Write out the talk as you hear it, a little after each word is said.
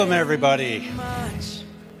Welcome, everybody.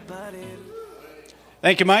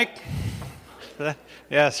 Thank you, Mike.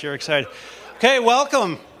 Yes, you're excited. Okay,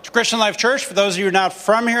 welcome to Christian Life Church. For those of you who are not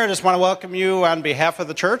from here, I just want to welcome you on behalf of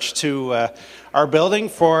the church to our building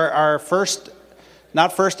for our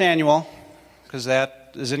not first annual, because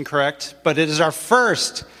that is incorrect, but it is our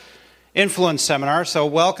first Influence Seminar, so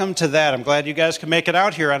welcome to that. I'm glad you guys could make it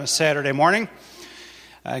out here on a Saturday morning.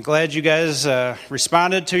 I'm glad you guys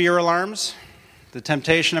responded to your alarms. The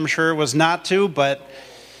temptation, I'm sure, was not to, but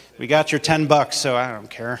we got your $10, so I don't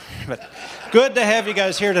care. But good to have you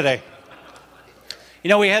guys here today. You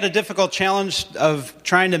know, we had a difficult challenge of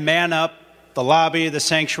trying to man up the lobby, the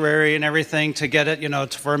sanctuary, and everything to get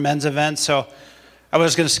it, for a men's event. So I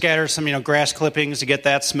was going to scatter some, grass clippings to get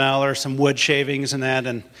that smell, or some wood shavings and that.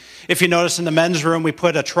 And if you notice in the men's room, we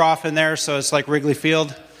put a trough in there, so it's like Wrigley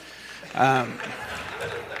Field.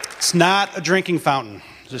 It's not a drinking fountain.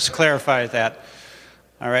 Just clarify that.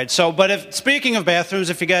 All right. So, but speaking of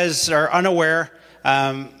bathrooms, if you guys are unaware,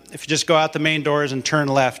 if you just go out the main doors and turn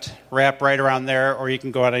left, wrap right around there, or you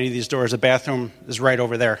can go out any of these doors. The bathroom is right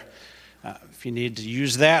over there. If you need to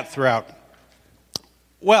use that throughout.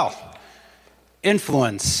 Well,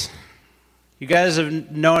 influence. You guys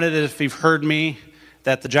have known it if you've heard me,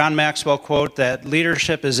 that the John Maxwell quote that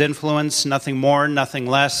leadership is influence, nothing more, nothing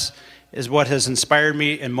less, is what has inspired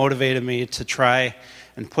me and motivated me to try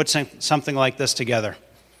and put something like this together.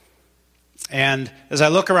 And as I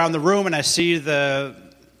look around the room and I see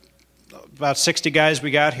about 60 guys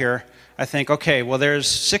we got here, I think, okay, well, there's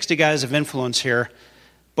 60 guys of influence here,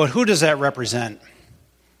 but who does that represent?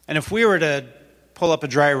 And if we were to pull up a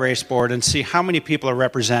dry erase board and see how many people are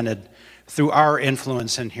represented through our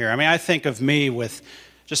influence in here. I mean, I think of me with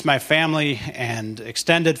just my family and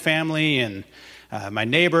extended family and my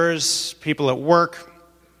neighbors, people at work,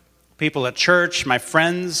 people at church, my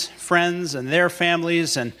friends and their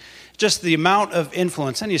families, and just the amount of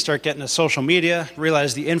influence. And you start getting to social media,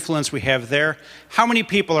 realize the influence we have there. How many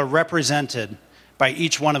people are represented by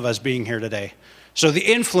each one of us being here today? So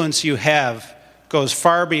the influence you have goes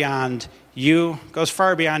far beyond you, goes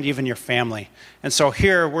far beyond even your family. And so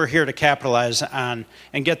we're here to capitalize on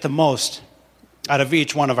and get the most out of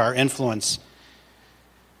each one of our influence.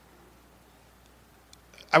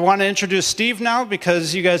 I want to introduce Steve now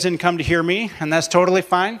because you guys didn't come to hear me, and that's totally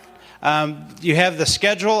fine. You have the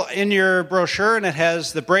schedule in your brochure, and it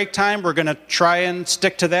has the break time. We're going to try and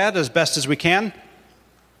stick to that as best as we can.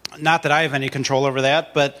 Not that I have any control over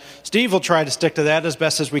that, but Steve will try to stick to that as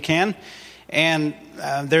best as we can. And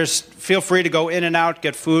feel free to go in and out,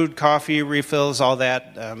 get food, coffee, refills, all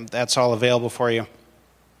that. That's all available for you.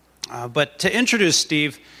 But to introduce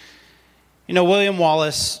Steve, William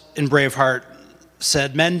Wallace in Braveheart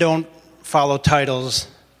said, men don't follow titles,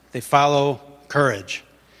 they follow courage.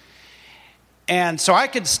 And so I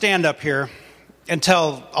could stand up here and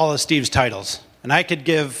tell all of Steve's titles, and I could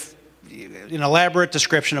give an elaborate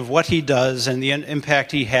description of what he does and the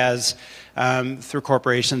impact he has through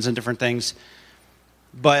corporations and different things.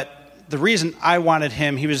 But the reason I wanted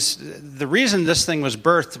him, the reason this thing was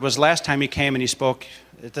birthed was last time he came and he spoke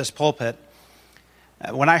at this pulpit.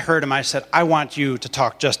 When I heard him, I said, I want you to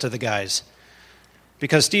talk just to the guys.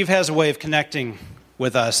 Because Steve has a way of connecting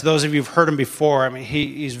with us. Those of you who've heard him before,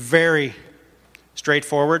 he's very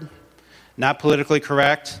straightforward, not politically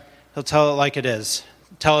correct. He'll tell it like it is.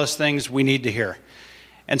 Tell us things we need to hear.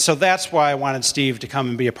 And so that's why I wanted Steve to come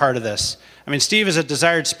and be a part of this. Steve is a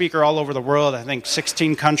desired speaker all over the world, I think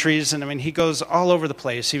 16 countries, and he goes all over the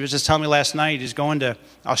place. He was just telling me last night he's going to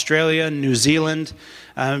Australia, New Zealand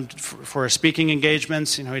for speaking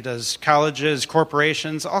engagements. He does colleges,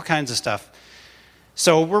 corporations, all kinds of stuff.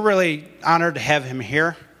 So we're really honored to have him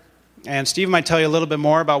here. And Steve might tell you a little bit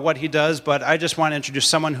more about what he does, but I just want to introduce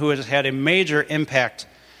someone who has had a major impact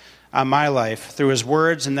on my life through his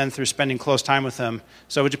words and then through spending close time with him.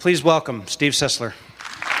 So would you please welcome Steve Sisler.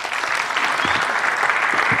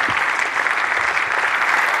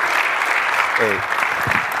 Hey,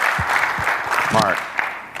 Mark,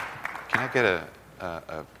 can I get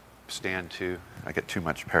a stand too? I get too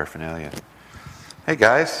much paraphernalia. Hey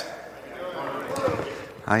guys,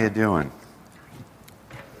 how you doing?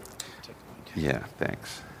 Yeah,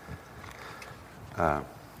 thanks.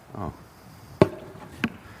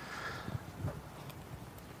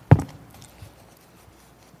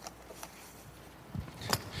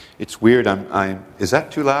 It's weird. Is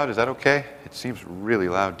that too loud? Is that okay? It seems really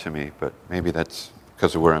loud to me, but maybe that's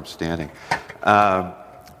because of where I'm standing.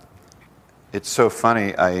 It's so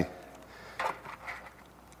funny.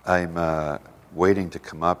 I'm waiting to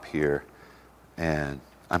come up here, and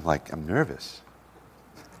I'm nervous.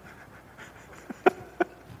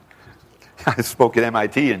 I spoke at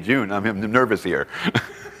MIT in June. I'm nervous here.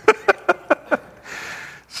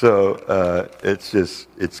 So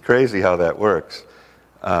it's crazy how that works.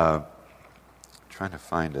 Trying to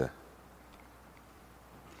find a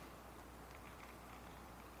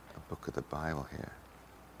book of the Bible here.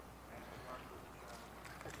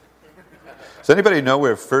 Does anybody know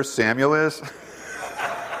where 1 Samuel is?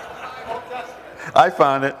 I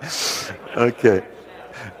found it. Okay.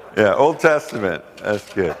 Yeah, Old Testament.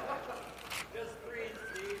 That's good.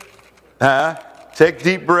 Huh? Take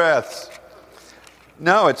deep breaths.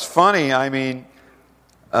 No, it's funny. I mean,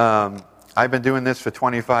 I've been doing this for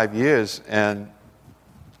 25 years, and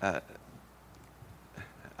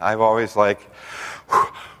I've always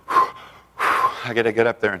I got to get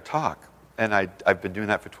up there and talk. And I've been doing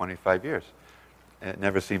that for 25 years. It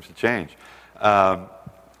never seems to change. And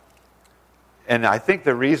I think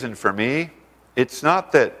the reason for me, it's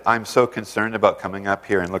not that I'm so concerned about coming up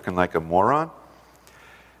here and looking like a moron,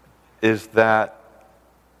 is that,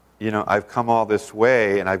 I've come all this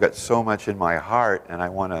way and I've got so much in my heart and I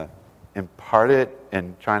want to impart it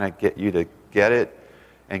and trying to get you to get it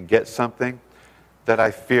and get something that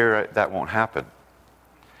I fear that won't happen.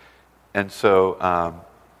 And so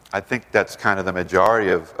I think that's kind of the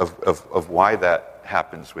majority of why that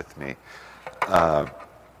happens with me.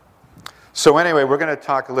 So anyway, we're going to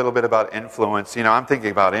talk a little bit about influence. I'm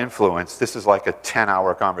thinking about influence. This is like a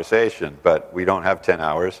 10-hour conversation, but we don't have 10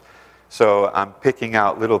 hours. So I'm picking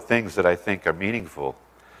out little things that I think are meaningful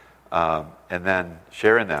and then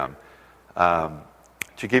sharing them.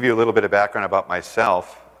 To give you a little bit of background about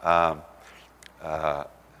myself, I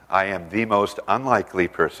am the most unlikely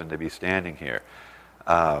person to be standing here.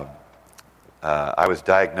 I was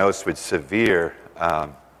diagnosed with severe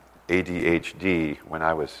ADHD when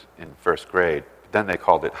I was in first grade. Then they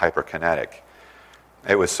called it hyperkinetic.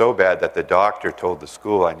 It was so bad that the doctor told the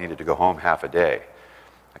school I needed to go home half a day.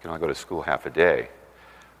 I can only go to school half a day.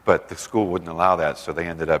 But the school wouldn't allow that, so they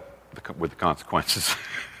ended up with the consequences.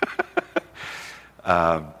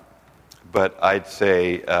 But I'd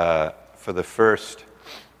say for the first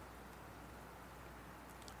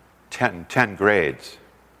 10 grades,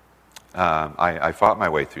 I fought my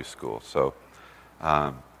way through school. So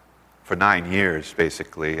for 9 years,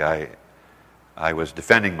 basically, I was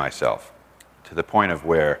defending myself to the point of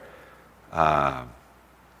where I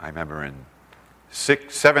remember in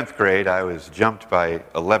 7th grade, I was jumped by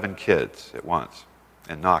 11 kids at once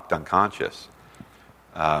and knocked unconscious.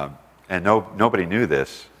 And nobody knew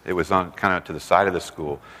this. It was on kind of to the side of the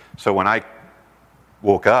school. So when I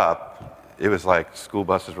woke up, it was like school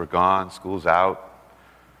buses were gone, school's out.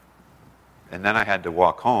 And then I had to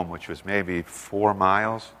walk home, which was maybe 4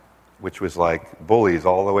 miles, which was like bullies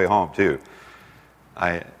all the way home too.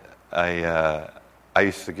 I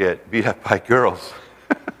used to get beat up by girls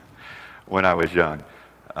when I was young.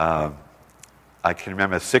 I can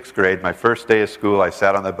remember 6th grade, my first day of school, I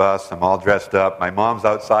sat on the bus, I'm all dressed up, my mom's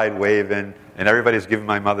outside waving, and everybody's giving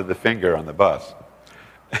my mother the finger on the bus.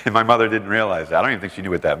 And my mother didn't realize that. I don't even think she knew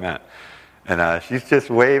what that meant. And she's just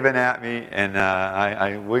waving at me, and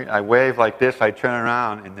I wave like this, I turn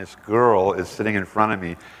around, and this girl is sitting in front of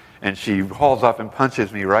me, and she hauls up and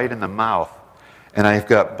punches me right in the mouth. And I've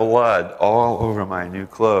got blood all over my new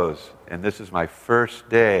clothes. And this is my first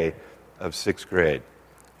day of 6th grade.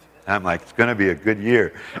 And I'm like, it's going to be a good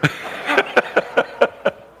year.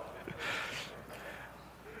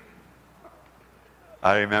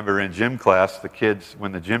 I remember in gym class, the kids,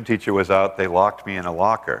 when the gym teacher was out, they locked me in a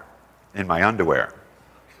locker in my underwear.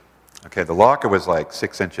 Okay, the locker was like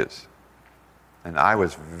 6 inches. And I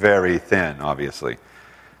was very thin, obviously.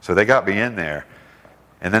 So they got me in there,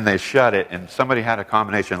 and then they shut it, and somebody had a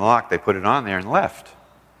combination lock. They put it on there and left.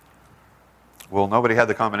 Well, nobody had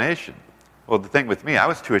the combination. Well, the thing with me, I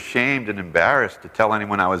was too ashamed and embarrassed to tell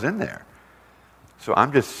anyone I was in there. So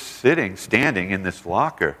I'm just standing in this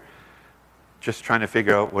locker, just trying to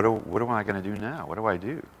figure out, what am I going to do now? What do I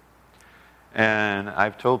do? And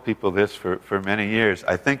I've told people this for many years.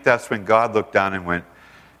 I think that's when God looked down and went,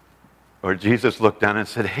 or Jesus looked down and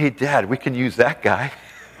said, hey, Dad, we can use that guy.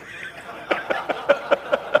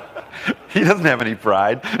 He doesn't have any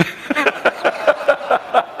pride.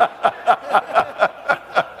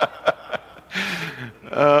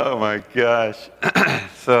 Oh my gosh.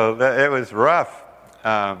 So it was rough.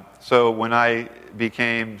 So when I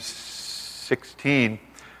became 16,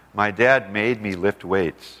 my dad made me lift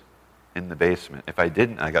weights in the basement. If I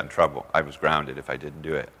didn't, I got in trouble. I was grounded if I didn't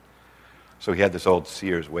do it. So he had this old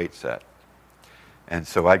Sears weight set. And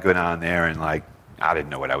so I'd go down there and I didn't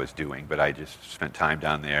know what I was doing, but I just spent time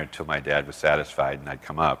down there until my dad was satisfied and I'd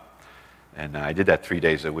come up. And I did that 3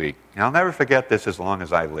 days a week. And I'll never forget this as long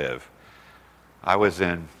as I live. I was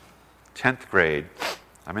in 10th grade.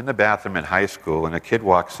 I'm in the bathroom in high school, and a kid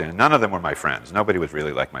walks in. None of them were my friends. Nobody was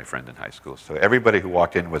really like my friend in high school. So everybody who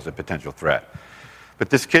walked in was a potential threat. But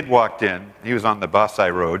this kid walked in. He was on the bus I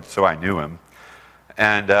rode, so I knew him.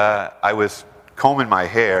 And I was combing my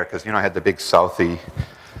hair, because, I had the big Southie.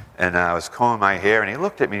 And I was combing my hair, and he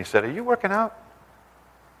looked at me and said, "Are you working out?"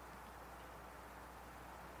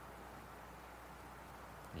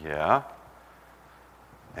 "Yeah."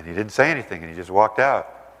 And he didn't say anything, and he just walked out.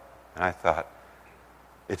 And I thought,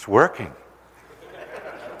 it's working.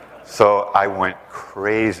 So I went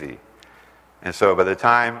crazy. And so by the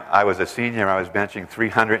time I was a senior, I was benching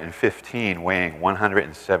 315, weighing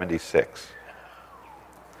 176.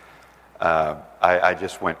 I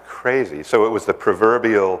just went crazy. So it was the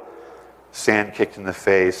proverbial sand kicked in the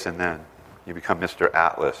face, and then you become Mr.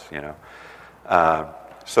 Atlas,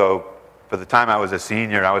 So by the time I was a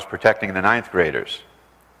senior, I was protecting the 9th graders.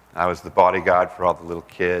 I was the bodyguard for all the little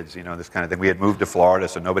kids, this kind of thing. We had moved to Florida,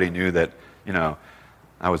 so nobody knew that,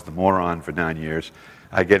 I was the moron for 9 years.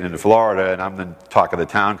 I get into Florida, and I'm the talk of the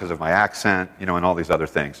town because of my accent, and all these other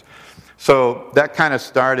things. So that kind of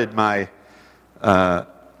started my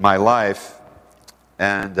life,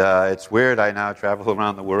 and it's weird. I now travel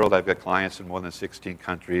around the world. I've got clients in more than 16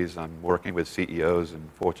 countries. I'm working with CEOs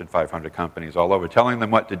and Fortune 500 companies all over, telling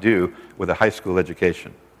them what to do with a high school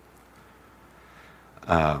education.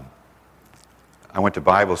 I went to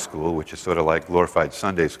Bible school, which is sort of like glorified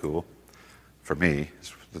Sunday school for me,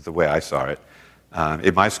 is the way I saw it.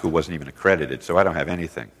 My school wasn't even accredited, so I don't have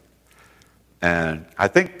anything. And I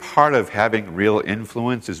think part of having real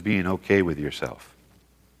influence is being okay with yourself.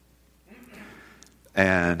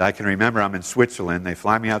 And I can remember I'm in Switzerland. They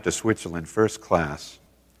fly me out to Switzerland first class.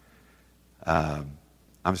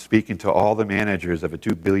 I'm speaking to all the managers of a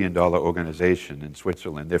 $2 billion organization in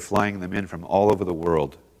Switzerland. They're flying them in from all over the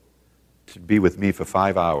world to be with me for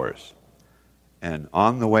 5 hours. And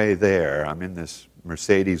on the way there, I'm in this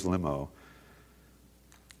Mercedes limo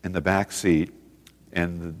in the back seat,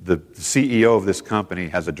 and the CEO of this company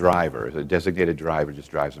has a driver, a designated driver,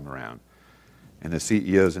 just drives him around. And the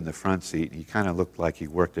CEO's in the front seat. He kind of looked like he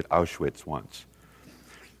worked at Auschwitz once.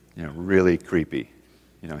 Really creepy.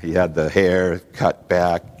 He had the hair cut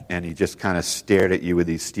back, and he just kind of stared at you with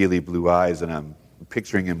these steely blue eyes, and I'm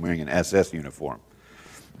picturing him wearing an SS uniform.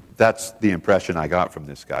 That's the impression I got from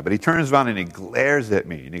this guy. But he turns around and he glares at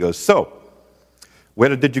me, and he goes, "So,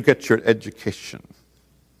 where did you get your education?"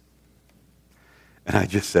 And I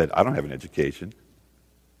just said, "I don't have an education."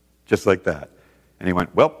 Just like that. And he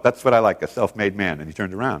went, "Well, that's what I like, a self-made man." And he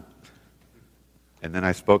turned around. And then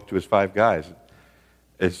I spoke to his 5 guys.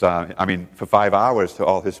 For 5 hours to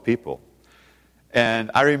all his people.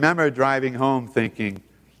 And I remember driving home thinking,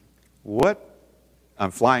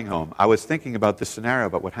 I'm flying home. I was thinking about this scenario,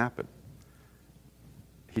 about what happened.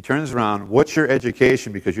 He turns around, "What's your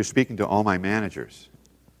education? Because you're speaking to all my managers."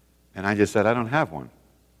 And I just said, "I don't have one."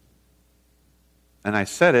 And I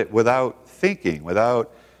said it without thinking,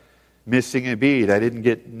 without missing a beat. I didn't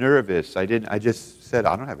get nervous. I just said,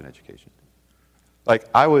 "I don't have an education." Like,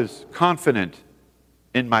 I was confident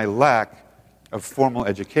in my lack of formal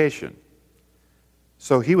education.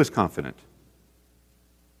 So he was confident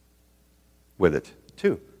with it,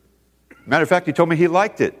 too. Matter of fact, he told me he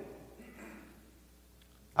liked it.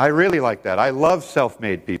 I really like that. I love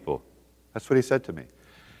self-made people. That's what he said to me.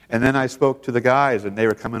 And then I spoke to the guys, and they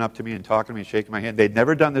were coming up to me and talking to me, shaking my hand. They'd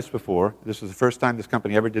never done this before. This was the first time this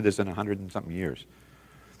company ever did this in 100 and something years.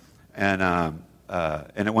 And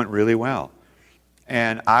it went really well.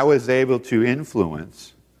 And I was able to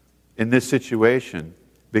influence in this situation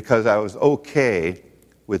because I was okay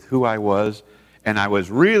with who I was, and I was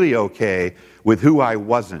really okay with who I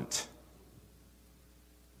wasn't.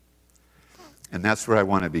 And that's where I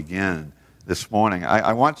want to begin this morning.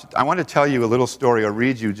 I want to tell you a little story, or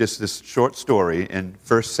read you just this short story in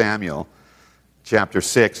 1 Samuel chapter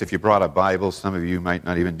 6. If you brought a Bible, some of you might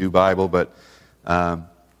not even do Bible, but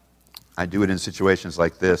I do it in situations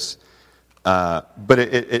like this. But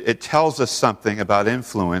it tells us something about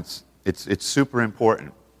influence. It's super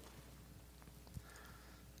important.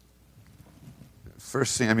 1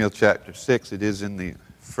 Samuel chapter 6, it is in the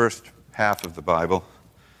first half of the Bible.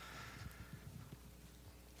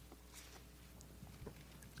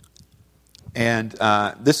 And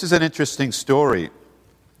this is an interesting story.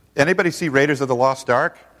 Anybody see Raiders of the Lost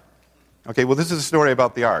Ark? Okay, well, this is a story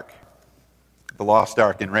about the Ark, the Lost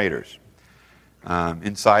Ark in Raiders.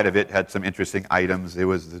 Inside of it had some interesting items. There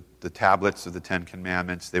was the tablets of the Ten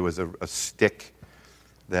Commandments. There was a stick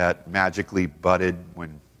that magically budded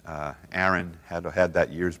when Aaron had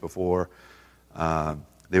that years before.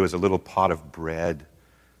 There was a little pot of bread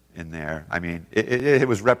in there. I mean, it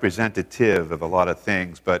was representative of a lot of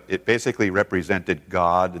things, but it basically represented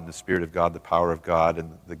God and the Spirit of God, the power of God,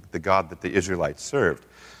 and the God that the Israelites served.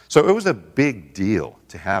 So it was a big deal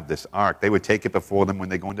to have this ark. They would take it before them when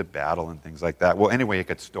they go into battle and things like that. Well, anyway, it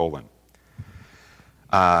got stolen.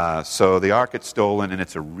 So the ark gets stolen, and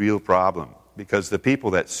it's a real problem because the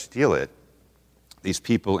people that steal it, these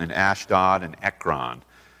people in Ashdod and Ekron,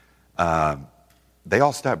 they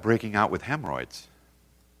all start breaking out with hemorrhoids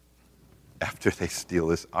after they steal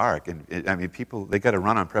this ark. And I mean, people, they got to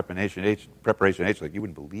run on preparation H like you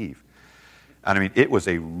wouldn't believe. And I mean, it was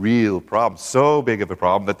a real problem, so big of a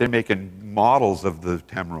problem that they're making models of the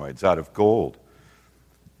hemorrhoids out of gold.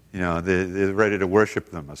 You know, they're ready to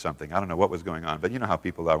worship them or something. I don't know what was going on, but you know how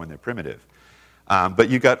people are when they're primitive. But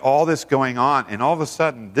you got all this going on, and all of a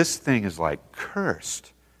sudden, this thing is like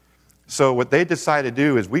cursed. So what they decide to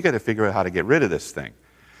do is we got to figure out how to get rid of this thing.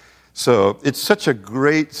 So it's such a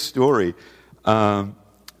great story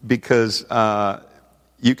because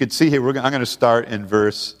you could see here, I'm going to start in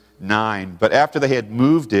verse 9. But after they had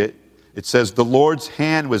moved it, it says, the Lord's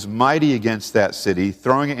hand was mighty against that city,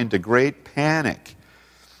 throwing it into great panic.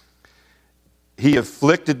 He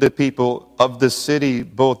afflicted the people of the city,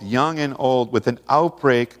 both young and old, with an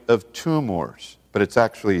outbreak of tumors. But it's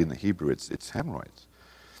actually, in the Hebrew, it's hemorrhoids.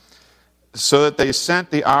 So that they sent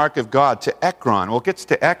the ark of God to Ekron. Well, it gets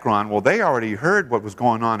to Ekron. Well, they already heard what was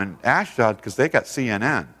going on in Ashdod because they got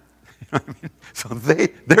CNN. You know what I mean? So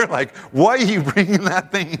they're like, why are you bringing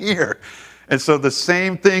that thing here? And so the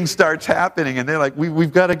same thing starts happening, and they're like,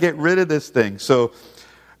 we've got to get rid of this thing. So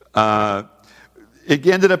it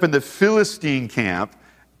ended up in the Philistine camp,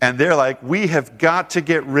 and they're like, we have got to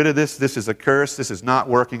get rid of this. This is a curse. This is not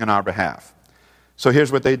working on our behalf. So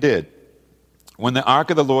here's what they did. When the ark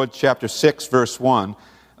of the Lord, chapter 6, verse 1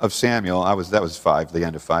 of Samuel, that was 5, the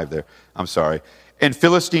end of 5 there, I'm sorry. In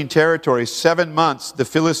Philistine territory, 7 months, the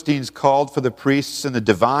Philistines called for the priests and the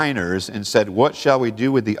diviners and said, what shall we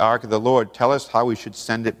do with the ark of the Lord? Tell us how we should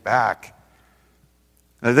send it back.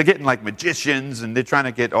 Now, they're getting like magicians, and they're trying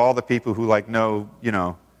to get all the people who like know, you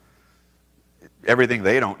know, everything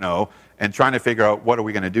they don't know, and trying to figure out what are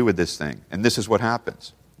we going to do with this thing. And this is what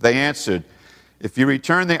happens. They answered, if you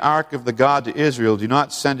return the ark of the God to Israel, do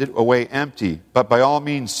not send it away empty, but by all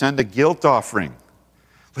means send a guilt offering.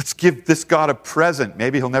 Let's give this God a present.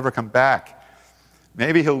 Maybe he'll never come back.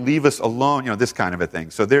 Maybe he'll leave us alone, you know, this kind of a thing.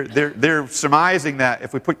 So they're surmising that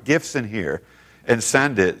if we put gifts in here and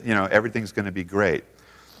send it, you know, everything's going to be great.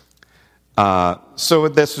 So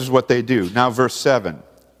this is what they do. Now verse 7.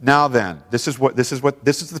 Now then, this is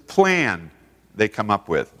the plan they come up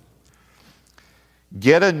with.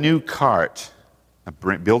 Get a new cart.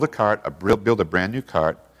 Build a brand new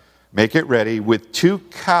cart. Make it ready with 2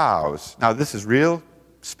 cows. Now this is real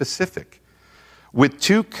specific. With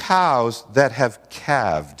 2 cows that have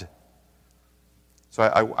calved. So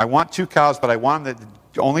I want 2 cows, but I want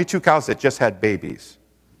only 2 cows that just had babies.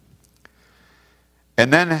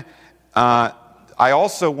 And then I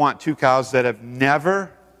also want 2 cows that have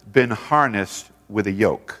never been harnessed with a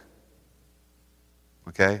yoke.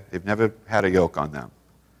 Okay? They've never had a yoke on them.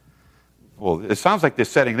 Well, it sounds like they're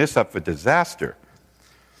setting this up for disaster.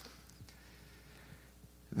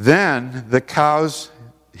 Then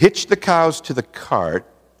hitch the cows to the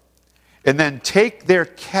cart, and then take their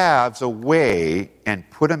calves away and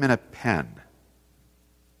put them in a pen.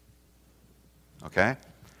 Okay?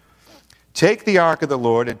 Take the ark of the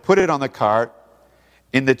Lord and put it on the cart.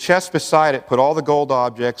 In the chest beside it, put all the gold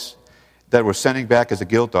objects that we're sending back as a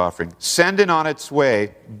guilt offering. Send it on its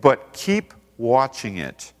way, but keep watching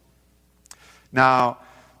it. Now,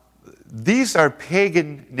 these are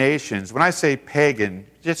pagan nations. When I say pagan,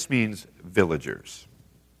 it just means villagers.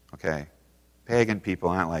 Okay? Pagan people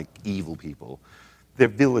aren't like evil people. They're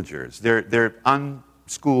villagers. They're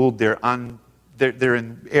unschooled. They're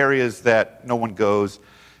in areas that no one goes.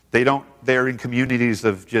 They're in communities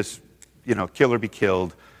of just, you know, kill or be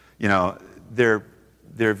killed. You know, they're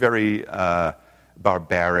very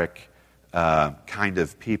barbaric kind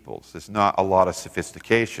of peoples. There's not a lot of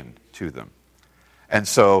sophistication to them. And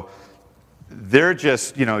so they're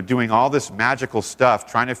just, you know, doing all this magical stuff,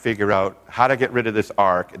 trying to figure out how to get rid of this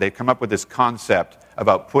ark. They come up with this concept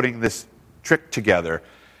about putting this trick together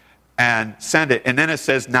and send it. And then it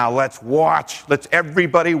says, now let's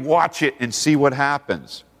everybody watch it and see what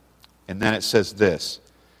happens. And then it says this.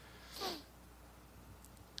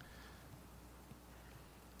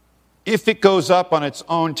 If it goes up on its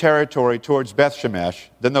own territory towards Bethshemesh,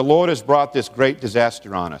 then the Lord has brought this great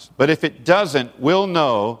disaster on us. But if it doesn't, we'll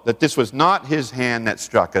know that this was not his hand that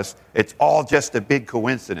struck us. It's all just a big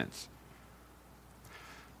coincidence.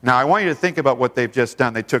 Now, I want you to think about what they've just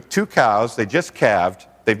done. They took 2 cows, they just calved,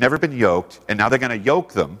 they've never been yoked, and now they're going to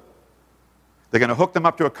yoke them. They're going to hook them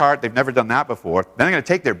up to a cart. They've never done that before. Then they're going to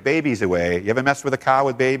take their babies away. You ever messed with a cow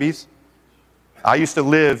with babies? I used to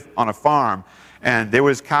live on a farm, and there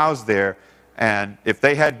was cows there, and if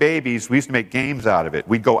they had babies, we used to make games out of it.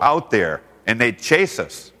 We'd go out there, and they'd chase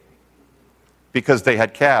us because they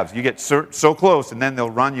had calves. You get so close, and then they'll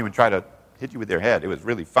run you and try to hit you with their head. It was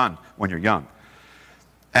really fun when you're young.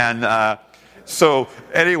 And so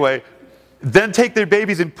anyway, then take their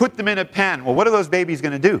babies and put them in a pen. Well, what are those babies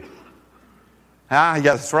going to do? Yeah,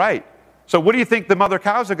 that's right. So what do you think the mother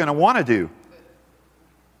cows are going to want to do?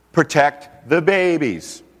 Protect the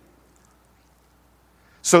babies.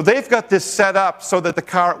 So they've got this set up so that the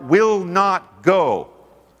cart will not go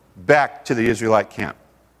back to the Israelite camp.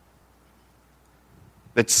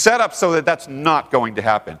 It's set up so that that's not going to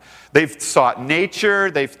happen. They've sought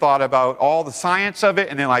nature, they've thought about all the science of it,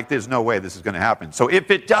 and they're like, there's no way this is going to happen. So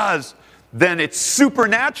if it does, then it's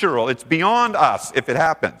supernatural. It's beyond us if it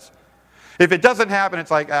happens. If it doesn't happen,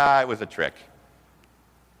 it's like, it was a trick.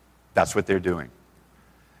 That's what they're doing.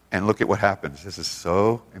 And look at what happens. This is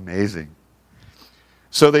so amazing.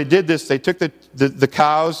 So they did this. They took the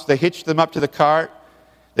cows, they hitched them up to the cart,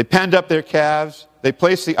 they penned up their calves, they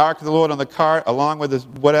placed the ark of the Lord on the cart along with the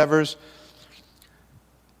whatevers.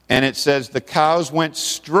 And it says the cows went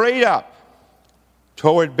straight up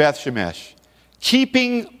toward Beth Shemesh,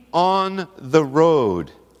 keeping on the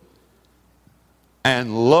road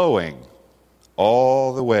and lowing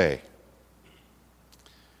all the way.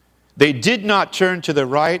 They did not turn to the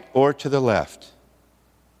right or to the left.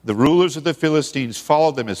 The rulers of the Philistines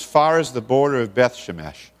followed them as far as the border of Beth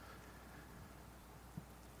Shemesh.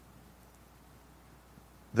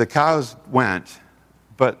 The cows went,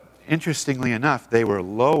 but interestingly enough, they were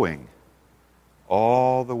lowing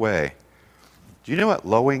all the way. Do you know what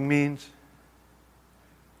lowing means?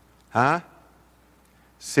 Huh?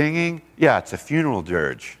 Singing? Yeah, it's a funeral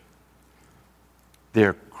dirge.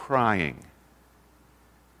 They're crying.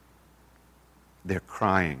 They're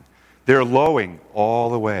crying. They're lowing all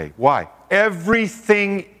the way. Why?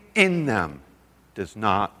 Everything in them does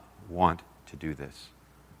not want to do this.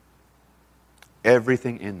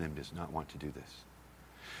 Everything in them does not want to do this.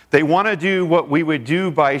 They want to do what we would do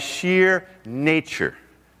by sheer nature.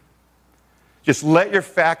 Just let your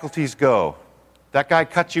faculties go. That guy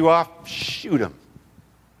cut you off, shoot him.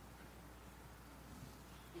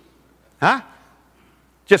 Huh?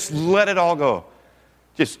 Just let it all go.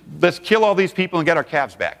 Just let's kill all these people and get our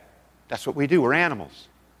calves back. That's what we do. We're animals.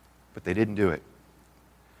 But they didn't do it.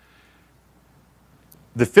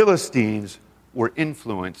 The Philistines were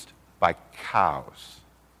influenced by cows.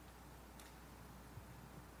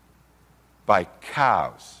 By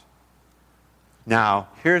cows. Now,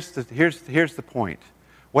 here's the point.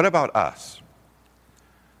 What about us?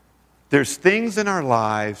 There's things in our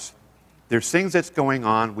lives, there's things that's going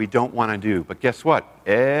on we don't want to do. But guess what?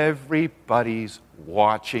 Everybody's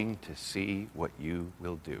watching to see what you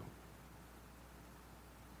will do.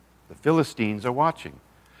 The Philistines are watching.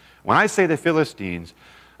 When I say the Philistines,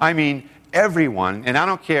 I mean everyone, and I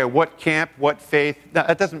don't care what camp, what faith,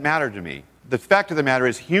 that doesn't matter to me. The fact of the matter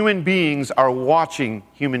is human beings are watching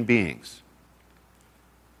human beings.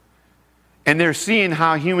 And they're seeing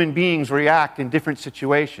how human beings react in different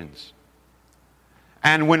situations.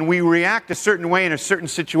 And when we react a certain way in a certain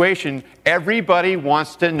situation, everybody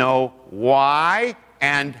wants to know why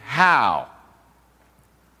and how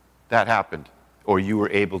that happened, or you were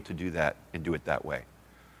able to do that and do it that way.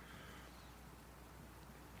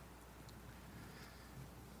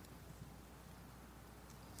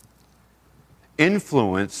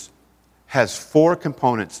 Influence has 4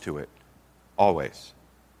 components to it, always.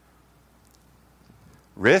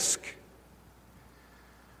 Risk,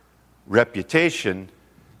 reputation,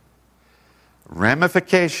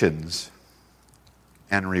 ramifications,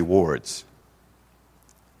 and rewards.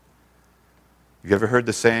 You ever heard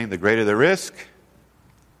the saying, the greater the risk,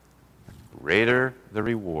 the greater the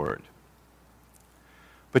reward?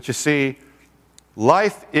 But you see,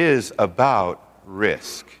 life is about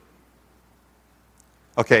risk.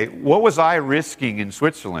 Okay, what was I risking in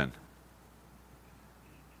Switzerland?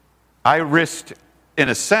 I risked, in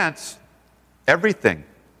a sense, everything.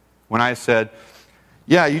 When I said,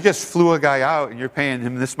 yeah, you just flew a guy out and you're paying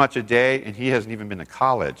him this much a day and he hasn't even been to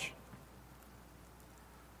college.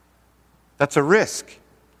 That's a risk.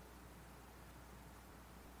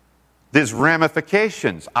 There's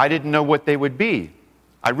ramifications. I didn't know what they would be.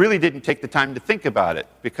 I really didn't take the time to think about it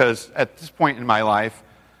because at this point in my life,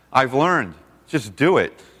 I've learned, just do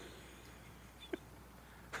it.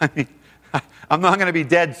 I mean, I'm not going to be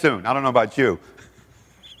dead soon. I don't know about you.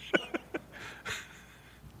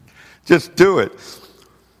 Just do it.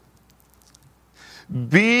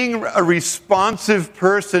 Being a responsive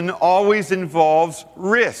person always involves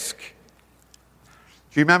risk.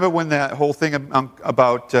 Do you remember when that whole thing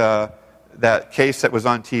about that case that was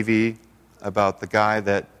on TV about the guy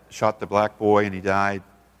that shot the black boy and he died?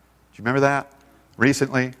 Do you remember that?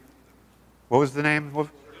 Recently? What was the name?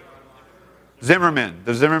 Zimmerman.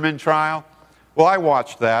 The Zimmerman trial. Well, I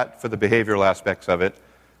watched that for the behavioral aspects of it.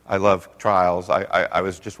 I love trials. I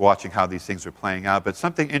was just watching how these things are playing out. But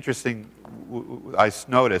something interesting I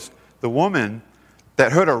noticed. The woman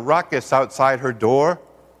that heard a ruckus outside her door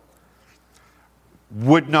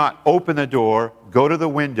would not open the door, go to the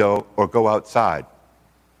window, or go outside.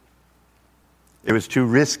 It was too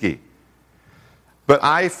risky. But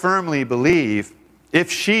I firmly believe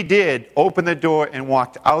if she did open the door and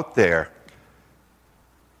walked out there,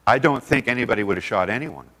 I don't think anybody would have shot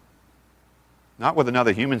anyone. Not with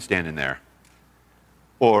another human standing there.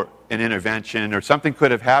 Or an intervention, or something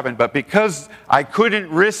could have happened. But because I couldn't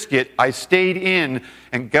risk it, I stayed in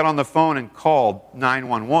and got on the phone and called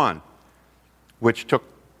 911, which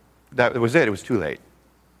that was it. It was too late.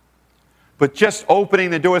 But just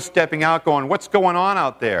opening the door, stepping out, going, what's going on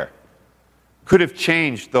out there? Could have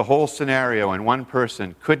changed the whole scenario, and one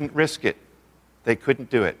person couldn't risk it. They couldn't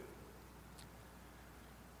do it.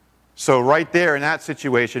 So right there in that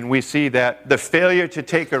situation, we see that the failure to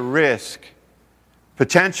take a risk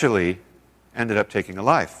potentially ended up taking a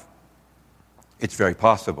life. It's very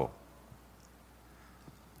possible.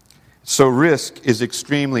 So risk is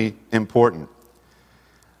extremely important.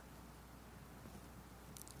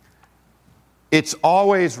 It's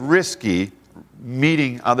always risky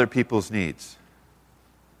meeting other people's needs.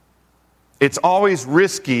 It's always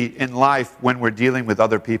risky in life when we're dealing with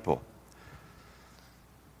other people.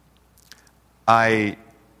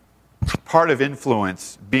 Part of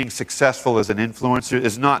influence, being successful as an influencer,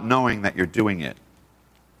 is not knowing that you're doing it.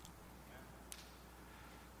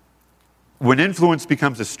 When influence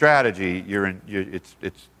becomes a strategy,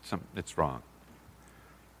 it's wrong.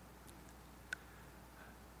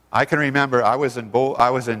 I can remember I was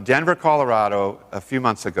in Denver, Colorado a few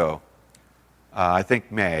months ago. I think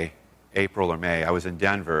April or May. I was in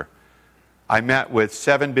Denver. I met with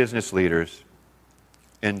 7 business leaders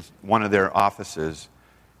in one of their offices.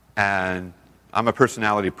 And I'm a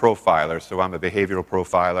personality profiler, so I'm a behavioral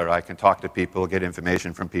profiler. I can talk to people, get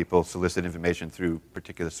information from people, solicit information through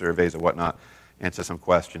particular surveys or whatnot, answer some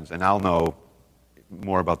questions, and I'll know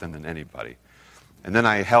more about them than anybody. And then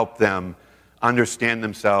I help them understand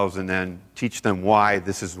themselves and then teach them why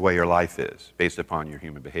this is the way your life is, based upon your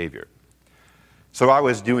human behavior. So I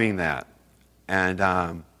was doing that, and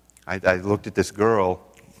I looked at this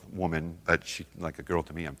woman, but she, like a girl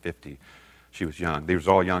to me, I'm 50. She was young. They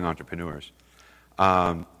were all young entrepreneurs.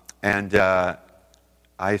 I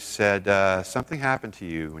said, something happened to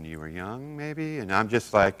you when you were young, maybe? And I'm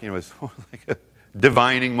just like, it was like a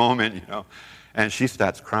divining moment, And she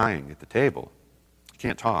starts crying at the table.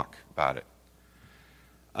 Can't talk about it.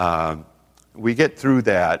 We get through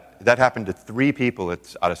that. That happened to 3 people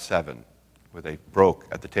out of 7, where they broke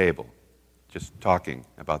at the table, just talking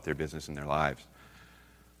about their business and their lives.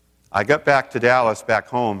 I got back to Dallas, back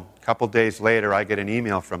home. A couple days later, I get an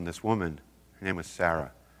email from this woman. Her name was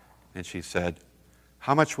Sarah. And she said,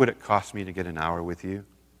 how much would it cost me to get an hour with you?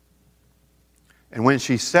 And when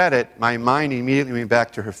she said it, my mind immediately went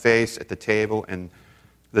back to her face at the table and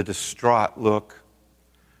the distraught look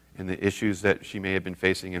and the issues that she may have been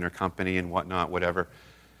facing in her company and whatnot, whatever.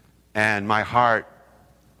 And my heart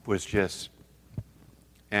was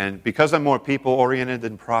and because I'm more people-oriented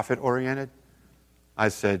than profit-oriented, I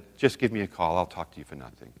said, just give me a call. I'll talk to you for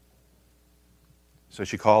nothing. So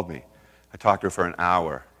she called me. I talked to her for an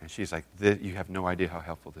hour, and she's like, you have no idea how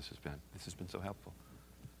helpful this has been. This has been so helpful.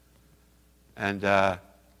 And the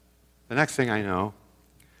next thing I know,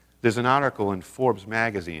 there's an article in Forbes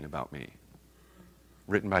magazine about me,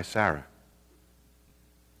 written by Sarah,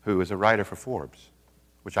 who is a writer for Forbes,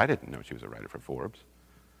 which I didn't know she was a writer for Forbes.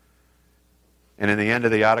 And in the end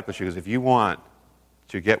of the article, she goes, if you want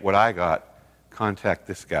to get what I got, contact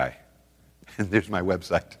this guy. And there's my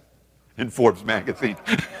website in Forbes magazine.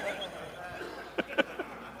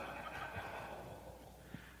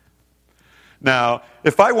 Now,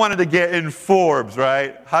 if I wanted to get in Forbes,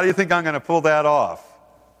 right, how do you think I'm going to pull that off?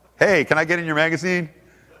 Hey, can I get in your magazine?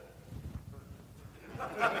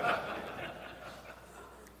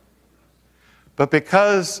 But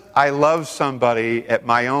because I love somebody at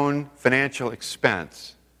my own financial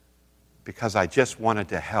expense, because I just wanted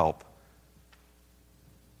to help,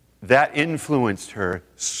 that influenced her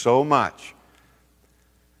so much.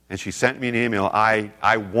 And she sent me an email,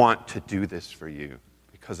 I want to do this for you,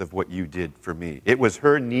 because of what you did for me. It was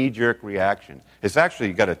her knee-jerk reaction. It's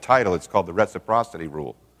actually got a title. It's called the reciprocity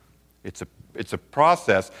rule. It's a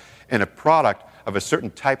process and a product of a certain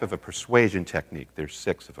type of a persuasion technique. There's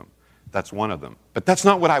 6 of them. That's one of them. But that's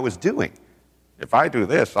not what I was doing. If I do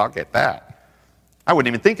this, I'll get that. I wasn't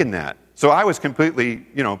even thinking that. So I was completely,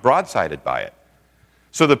 broadsided by it.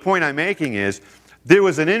 So the point I'm making is, there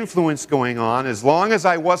was an influence going on. As long as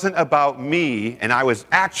I wasn't about me, and I was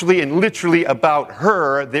actually and literally about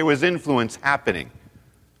her, there was influence happening.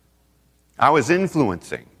 I was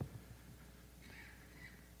influencing.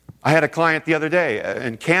 I had a client the other day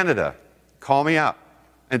in Canada call me up.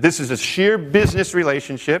 And this is a sheer business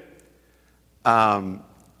relationship.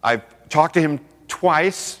 I've talked to him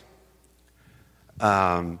twice.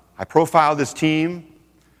 I profiled his team.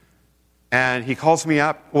 And he calls me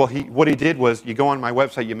up. Well, what he did was, you go on my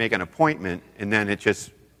website, you make an appointment, and then it's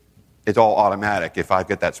all automatic. If I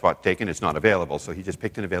get that spot taken, it's not available. So he just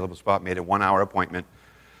picked an available spot, made a 1-hour appointment.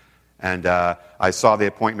 And I saw the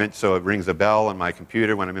appointment, so it rings a bell on my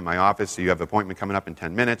computer when I'm in my office. So you have an appointment coming up in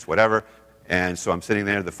 10 minutes, whatever. And so I'm sitting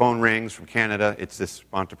there, the phone rings from Canada. It's this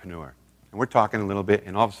entrepreneur. And we're talking a little bit,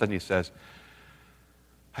 and all of a sudden he says,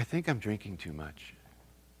 I think I'm drinking too much.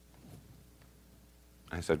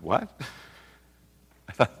 I said, what?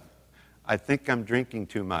 I thought, I think I'm drinking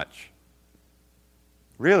too much.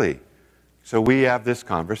 Really? So we have this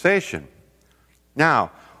conversation.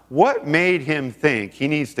 Now, what made him think he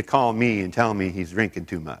needs to call me and tell me he's drinking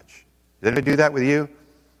too much? Did anybody do that with you?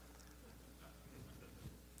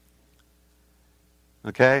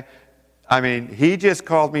 Okay? I mean, he just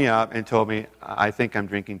called me up and told me, I think I'm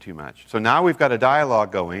drinking too much. So now we've got a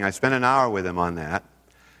dialogue going. I spent an hour with him on that.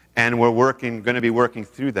 And we're going to be working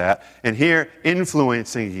through that. And here,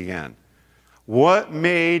 influencing again. What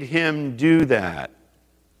made him do that?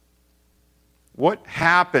 What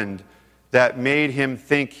happened that made him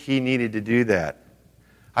think he needed to do that?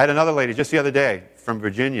 I had another lady just the other day from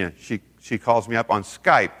Virginia. She calls me up on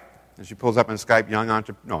Skype. And she pulls up on Skype,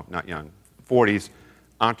 not young, 40s,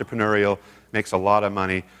 entrepreneurial, makes a lot of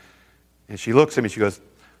money. And she looks at me, she goes,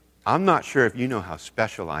 I'm not sure if you know how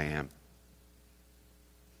special I am.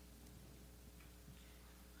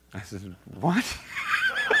 I said, what?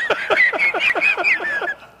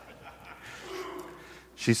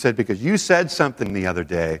 She said, because you said something the other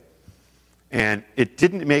day, and it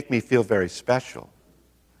didn't make me feel very special.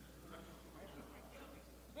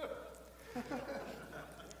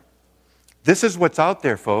 This is what's out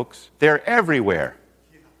there, folks. They're everywhere.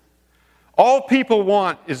 All people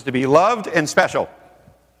want is to be loved and special.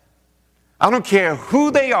 I don't care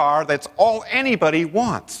who they are, that's all anybody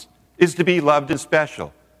wants, is to be loved and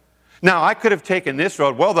special. Now, I could have taken this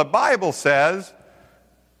road. Well, the Bible says.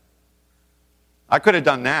 I could have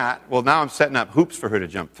done that. Well, now I'm setting up hoops for her to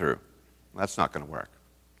jump through. That's not going to work.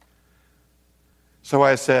 So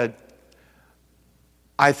I said,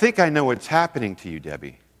 I think I know what's happening to you,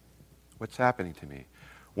 Debbie. What's happening to me?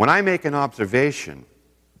 When I make an observation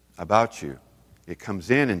about you, it comes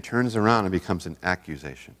in and turns around and becomes an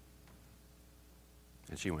accusation.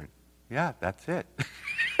 And she went, yeah, that's it.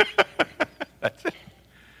 That's it.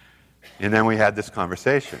 And then we had this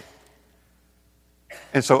conversation.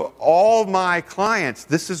 And so all my clients,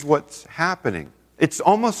 this is what's happening. It's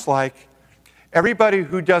almost like everybody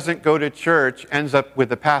who doesn't go to church ends up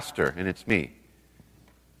with a pastor, and it's me.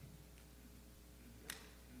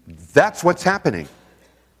 That's what's happening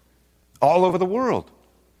all over the world.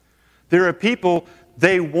 There are people,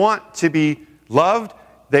 they want to be loved,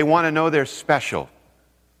 they want to know they're special.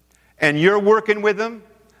 And you're working with them,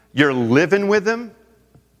 you're living with them.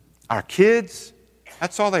 Our kids,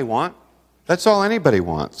 that's all they want. That's all anybody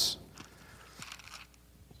wants.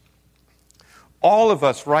 All of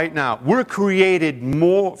us right now, we're created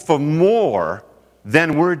for more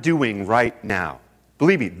than we're doing right now.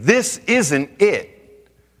 Believe me, this isn't it.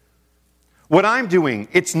 What I'm doing,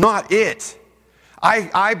 it's not it.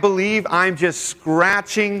 I believe I'm just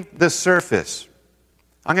scratching the surface.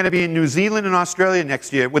 I'm going to be in New Zealand and Australia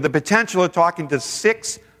next year with the potential of talking to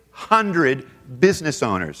 600 business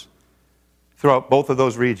owners throughout both of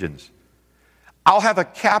those regions. I'll have a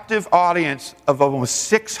captive audience of almost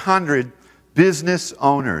 600 business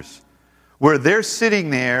owners where they're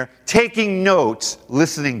sitting there taking notes,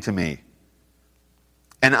 listening to me.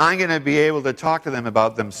 And I'm going to be able to talk to them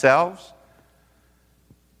about themselves.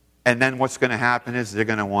 And then what's going to happen is they're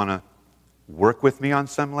going to want to work with me on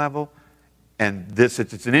some level. And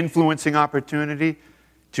it's an influencing opportunity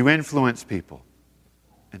to influence people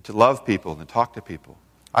and to love people and talk to people.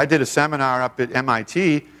 I did a seminar up at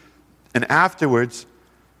MIT, and afterwards,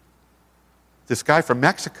 this guy from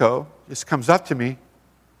Mexico just comes up to me.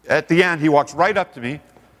 At the end, he walks right up to me,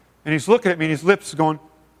 And he's looking at me and his lips going,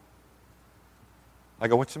 I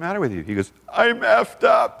go, what's the matter with you? He goes, I'm effed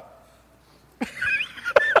up.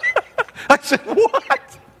 I said,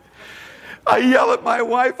 what? I yell at my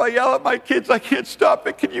wife, I yell at my kids, I can't stop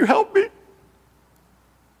it. Can you help me?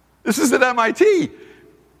 This is at MIT.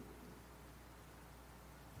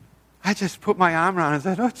 I just put my arm around him and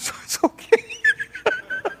said, oh, it's okay.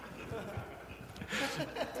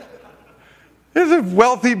 He's a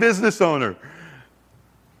wealthy business owner.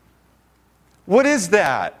 What is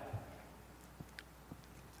that?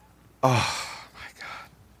 Oh, my God.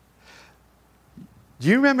 Do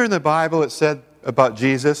you remember in the Bible it said about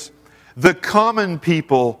Jesus? The common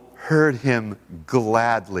people heard him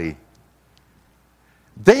gladly.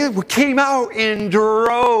 They came out in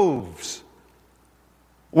droves.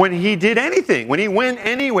 When he did anything, when he went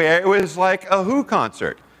anywhere, it was like a Who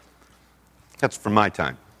concert. That's from my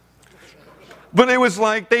time. But it was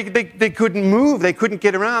like they couldn't move, they couldn't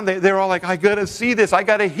get around. They're all like, I got to see this, I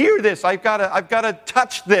got to hear this, I've got to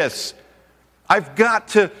touch this. I've got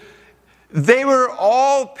to. They were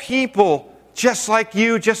all people just like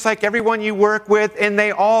you, just like everyone you work with, and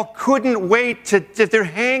they all couldn't wait they're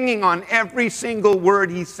hanging on every single word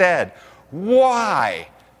he said. Why?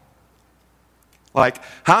 Like,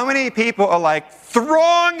 how many people are like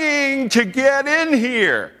thronging to get in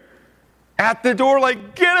here? At the door,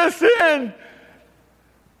 like, get us in.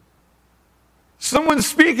 Someone's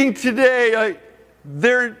speaking today,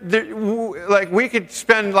 like we could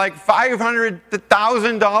spend like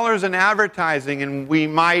 $500,000 in advertising and we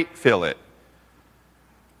might fill it.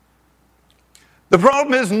 The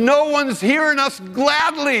problem is no one's hearing us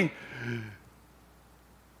gladly.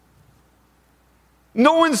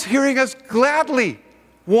 No one's hearing us gladly.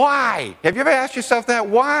 Why? Have you ever asked yourself that?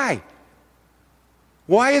 Why?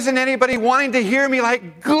 Why isn't anybody wanting to hear me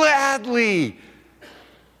like gladly?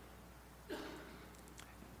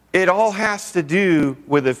 It all has to do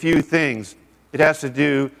with a few things. It has to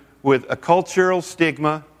do with a cultural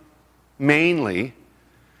stigma, mainly,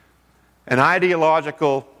 an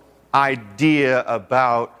ideological idea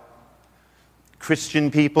about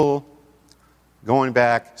Christian people going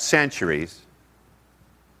back centuries,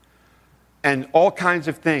 and all kinds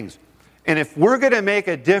of things. And if we're going to make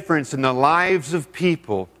a difference in the lives of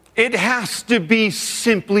people, it has to be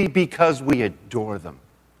simply because we adore them.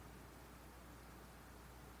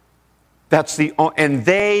 And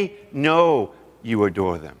they know you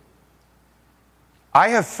adore them. I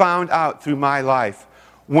have found out through my life,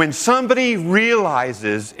 when somebody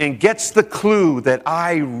realizes and gets the clue that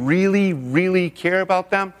I really, really care about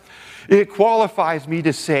them, it qualifies me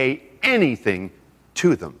to say anything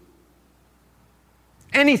to them.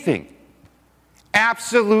 Anything.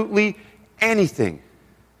 Absolutely anything.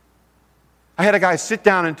 I had a guy sit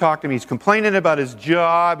down and talk to me. He's complaining about his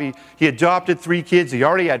job. He adopted 3 kids. He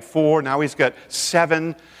already had 4. Now he's got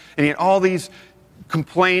 7. And he had all these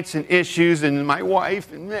complaints and issues. And my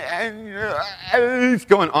wife, and it's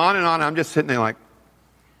going on and on. I'm just sitting there like,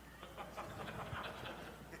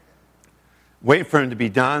 waiting for him to be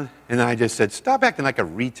done. And I just said, stop acting like a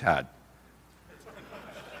retard.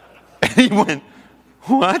 And he went,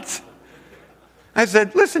 what? I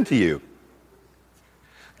said, listen to you.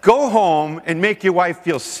 Go home and make your wife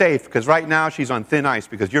feel safe, because right now she's on thin ice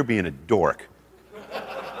because you're being a dork.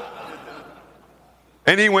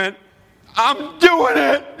 And he went, I'm doing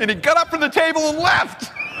it. And he got up from the table and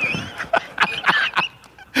left.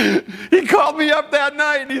 He called me up that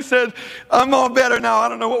night and he said, I'm all better now. I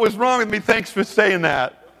don't know what was wrong with me. Thanks for saying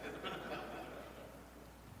that.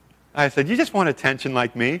 I said, you just want attention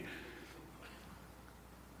like me.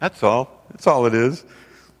 That's all. That's all it is.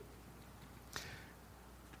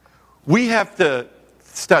 We have to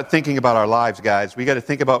start thinking about our lives, guys. We got to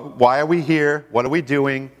think about, why are we here? What are we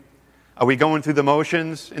doing? Are we going through the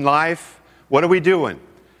motions in life? What are we doing?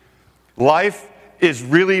 Life is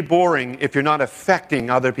really boring if you're not affecting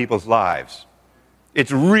other people's lives.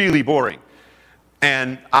 It's really boring.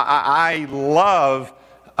 And I love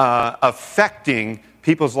affecting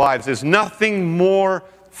people's lives. There's nothing more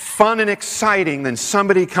fun and exciting than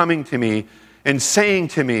somebody coming to me and saying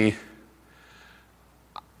to me,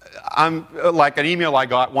 I'm like an email I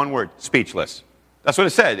got, one word, speechless. That's what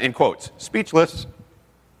it said in quotes, speechless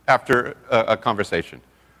after a conversation.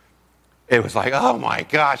 It was like, oh my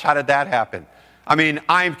gosh, how did that happen? I mean,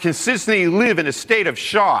 I consistently live in a state of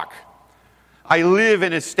shock. I live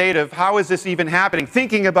in a state of, how is this even happening?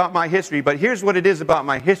 Thinking about my history, but here's what it is about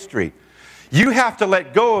my history. You have to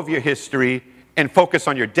let go of your history and focus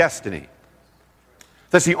on your destiny.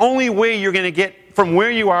 That's the only way you're going to get from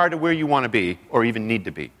where you are to where you want to be, or even need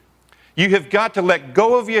to be. You have got to let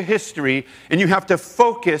go of your history, and you have to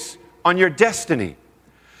focus on your destiny.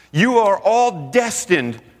 You are all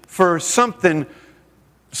destined for something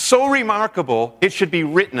so remarkable, it should be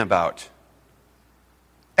written about.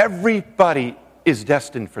 Everybody is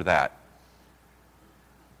destined for that.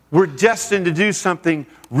 We're destined to do something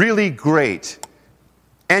really great.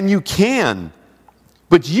 And you can,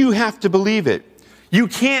 but you have to believe it. You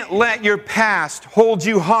can't let your past hold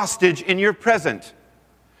you hostage in your present.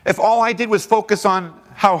 If all I did was focus on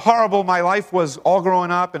how horrible my life was all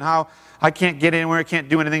growing up and how I can't get anywhere, I can't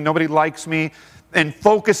do anything, nobody likes me, and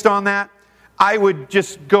focused on that, I would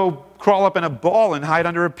just go crawl up in a ball and hide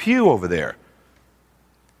under a pew over there.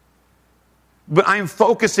 But I'm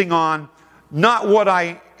focusing on not what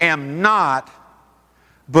I am not,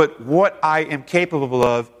 but what I am capable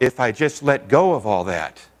of if I just let go of all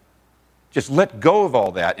that. Just let go of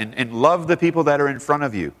all that and love the people that are in front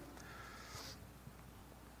of you.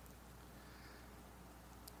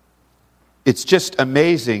 It's just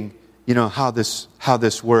amazing, how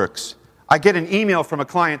this works. I get an email from a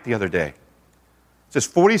client the other day. It's this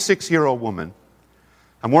 46-year-old woman.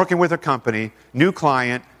 I'm working with her company, new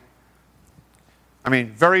client.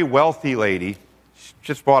 Very wealthy lady. She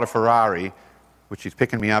just bought a Ferrari, which she's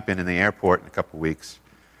picking me up in the airport in a couple of weeks.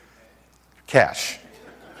 Cash.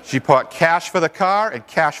 She bought cash for the car and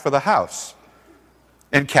cash for the house.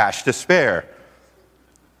 And cash to spare.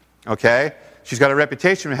 Okay? She's got a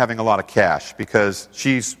reputation for having a lot of cash because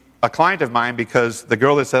she's a client of mine because the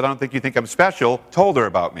girl that said, "I don't think you think I'm special," told her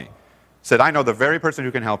about me. Said, "I know the very person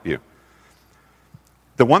who can help you.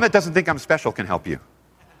 The one that doesn't think I'm special can help you."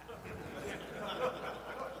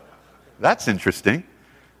 That's interesting.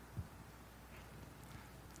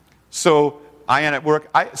 So I end at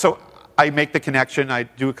work. I make the connection. I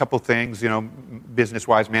do a couple things,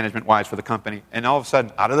 business-wise, management-wise for the company. And all of a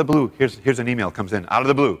sudden, out of the blue, here's an email comes in. Out of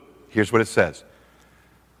the blue, here's what it says.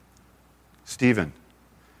 "Stephen,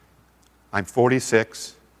 I'm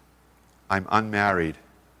 46. I'm unmarried.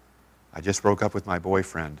 I just broke up with my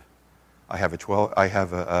boyfriend. I have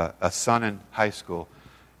a son in high school,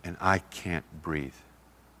 and I can't breathe."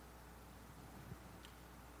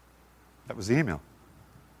 That was the email.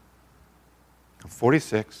 I'm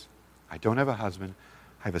 46. I don't have a husband.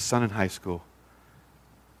 I have a son in high school.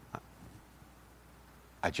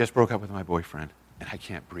 I just broke up with my boyfriend, and I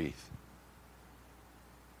can't breathe.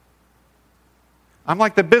 I'm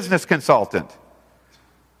like the business consultant.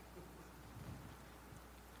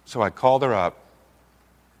 So I called her up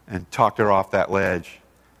and talked her off that ledge.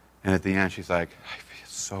 And at the end, she's like, "I feel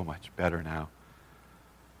so much better now."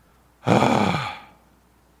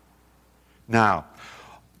 Now,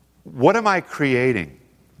 what am I creating?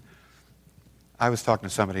 I was talking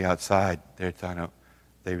to somebody outside. They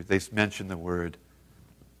mentioned the word.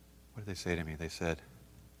 What did they say to me? They said,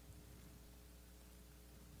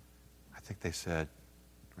 I think they said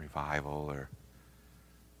revival, or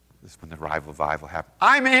this is when the revival happened.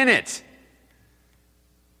 I'm in it.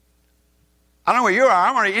 I don't know where you are.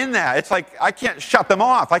 I'm already in that. It's like I can't shut them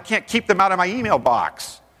off. I can't keep them out of my email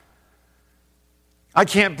box. I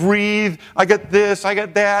can't breathe. I got this. I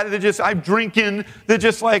got that. I'm drinking. They're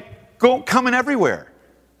just coming everywhere.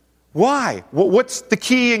 Why? What's the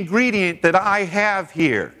key ingredient that I have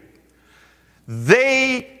here?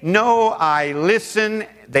 They know I listen.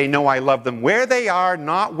 They know I love them where they are,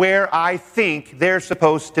 not where I think they're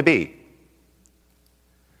supposed to be.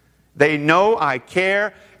 They know I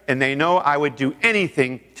care, and they know I would do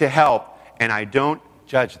anything to help, and I don't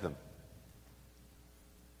judge them.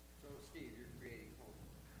 So, Steve, you're creating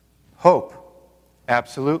Hope.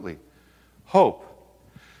 Absolutely. Hope.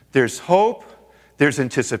 There's hope. There's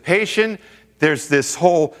anticipation. There's this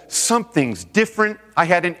whole something's different. I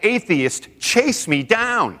had an atheist chase me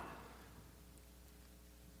down.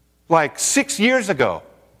 6 years ago.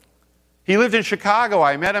 He lived in Chicago.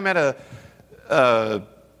 I met him at a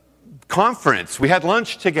conference. We had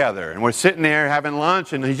lunch together, and we're sitting there having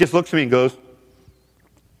lunch, and he just looks at me and goes,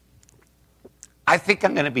 "I think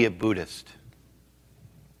I'm going to be a Buddhist."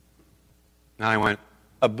 And I went,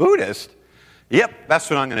 "A Buddhist?" "Yep, that's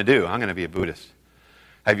what I'm going to do. I'm going to be a Buddhist."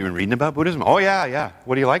 "Have you been reading about Buddhism?" "Oh, yeah.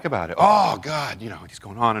 What do you like about it?" "Oh, God, he's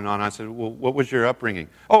going on and on." I said, "Well, what was your upbringing?"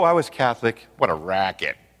 "Oh, I was Catholic." "What a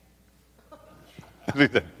racket."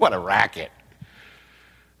 "What a racket."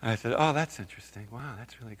 I said, "Oh, that's interesting. Wow,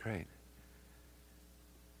 that's really great."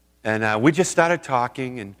 And we just started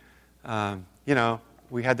talking, and,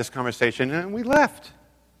 we had this conversation, and we left.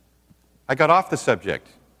 I got off the subject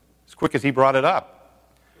as quick as he brought it up.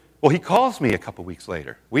 Well, he calls me a couple weeks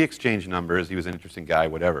later. We exchanged numbers. He was an interesting guy,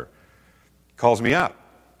 whatever. Calls me up.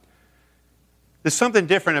 "There's something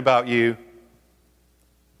different about you."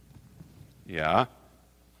 "Yeah."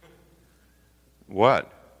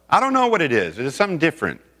 "What?" "I don't know what it is. There's something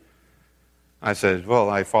different." I said, well,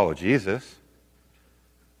 I follow Jesus.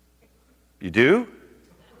 You do?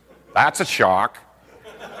 That's a shock.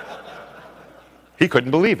 He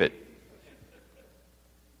couldn't believe it.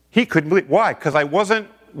 He couldn't believe it. Why? Because I wasn't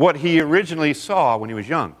what he originally saw when he was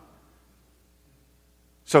young.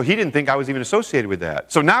 So he didn't think I was even associated with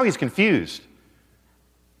that. So now he's confused.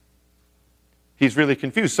 He's really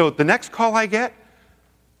confused. So the next call I get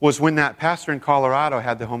was when that pastor in Colorado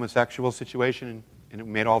had the homosexual situation and it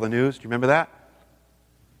made all the news. Do you remember that?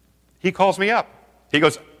 He calls me up. He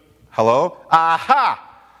goes, hello? Aha!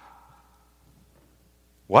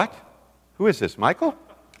 What? Who is this, Michael?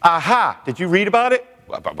 Aha! Did you read about it?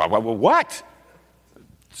 What?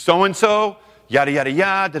 So-and-so, yada, yada,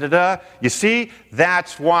 yada, da-da-da. You see,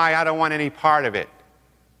 that's why I don't want any part of it.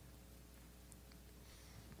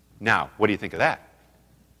 Now, what do you think of that?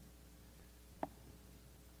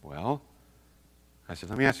 Well, I said,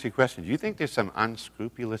 let me ask you a question. Do you think there's some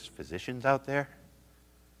unscrupulous physicians out there?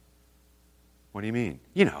 What do you mean?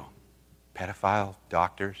 You know, pedophile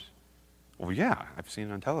doctors. Well, yeah, I've seen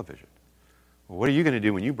it on television. Well, what are you going to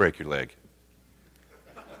do when you break your leg?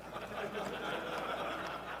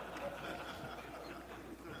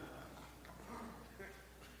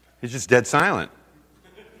 He's just dead silent.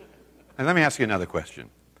 And let me ask you another question.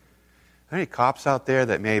 Are there any cops out there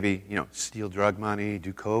that maybe, steal drug money,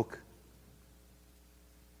 do coke?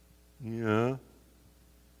 Yeah.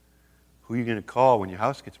 Who are you going to call when your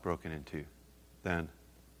house gets broken into then?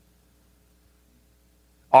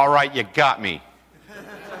 All right, you got me.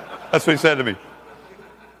 That's what he said to me.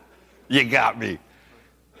 You got me.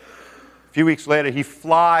 A few weeks later, he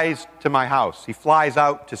flies to my house. He flies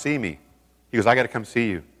out to see me. He goes, I got to come see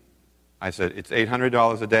you. I said, it's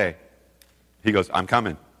 $800 a day. He goes, I'm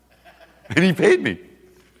coming. And he paid me.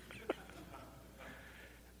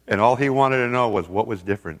 And all he wanted to know was what was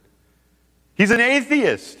different. He's an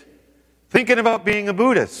atheist, thinking about being a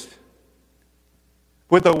Buddhist,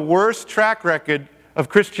 with the worst track record of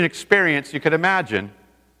Christian experience you could imagine.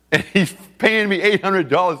 And he's paying me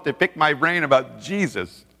 $800 to pick my brain about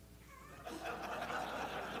Jesus.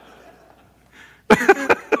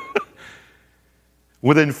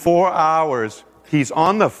 Within 4 hours, he's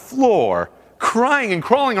on the floor, crying and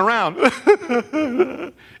crawling around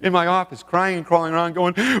in my office, crying and crawling around,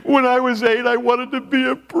 going, when I was 8, I wanted to be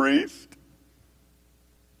a priest.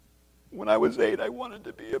 When I was 8, I wanted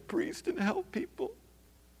to be a priest and help people.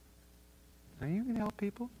 Are you going to help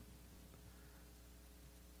people?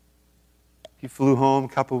 He flew home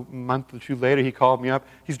a month or two later. He called me up.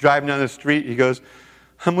 He's driving down the street. He goes,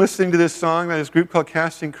 I'm listening to this song by this group called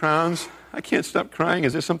Casting Crowns. I can't stop crying.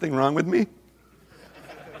 Is there something wrong with me?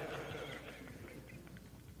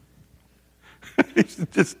 He's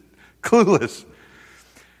just clueless.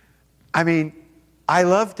 I mean, I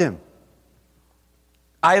loved him.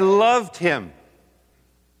 I loved him.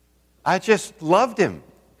 I just loved him.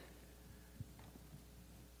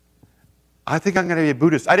 I think I'm going to be a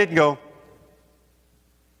Buddhist. I didn't go,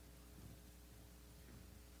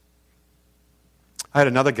 I had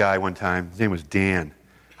another guy one time. His name was Dan.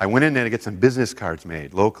 I went in there to get some business cards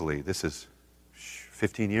made locally. This is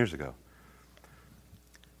 15 years ago.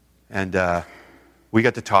 And we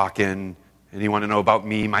got to talking, and he wanted to know about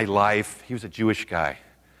me, my life. He was a Jewish guy.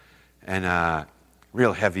 And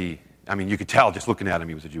real heavy. I mean, you could tell just looking at him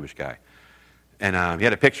he was a Jewish guy. And he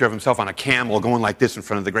had a picture of himself on a camel going like this in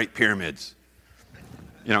front of the Great Pyramids,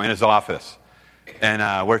 in his office.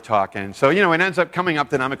 And we're talking. So, it ends up coming up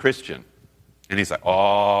that I'm a Christian. And he's like,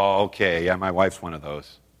 oh, okay, yeah, my wife's one of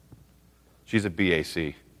those. She's a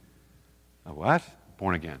BAC. A what?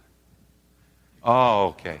 Born again. Oh,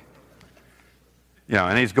 okay.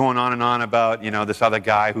 And he's going on and on about, this other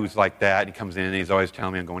guy who's like that. He comes in and he's always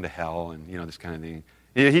telling me I'm going to hell and, this kind of thing.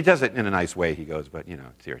 He does it in a nice way, he goes, but,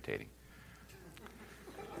 it's irritating.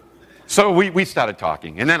 So we started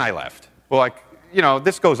talking, and then I left. Well,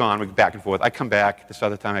 this goes on, we go back and forth. I come back, this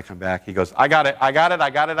other time I come back. He goes, I got it.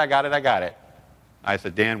 I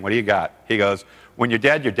said, Dan, what do you got? He goes, when you're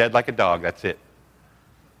dead like a dog. That's it.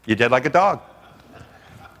 You're dead like a dog.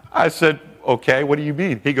 I said, okay, what do you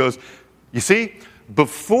mean? He goes, you see,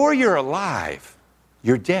 before you're alive,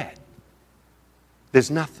 you're dead.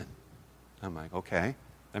 There's nothing. I'm like, okay,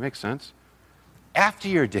 that makes sense. After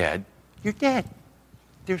you're dead, you're dead.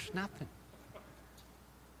 There's nothing.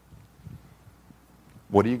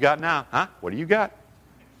 What do you got now? Huh? What do you got?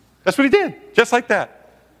 That's what he did, just like that.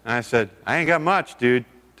 And I said, I ain't got much, dude,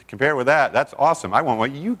 to compare with that. That's awesome. I want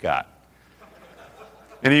what you got.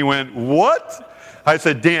 And he went, what? I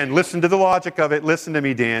said, Dan, listen to the logic of it. Listen to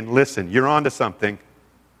me, Dan. Listen, you're on to something.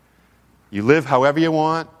 You live however you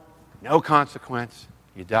want, no consequence.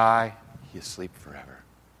 You die, you sleep forever.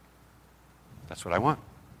 That's what I want.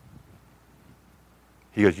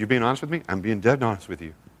 He goes, you being honest with me? I'm being dead honest with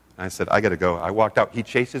you. And I said, I got to go. I walked out. He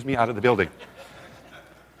chases me out of the building.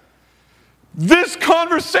 This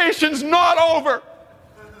conversation's not over.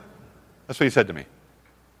 That's what he said to me.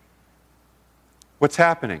 What's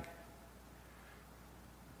happening?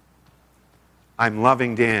 I'm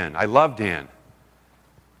loving Dan. I love Dan.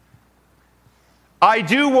 I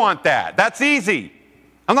do want that. That's easy.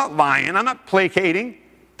 I'm not lying. I'm not placating.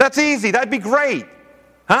 That's easy. That'd be great.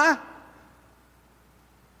 Huh?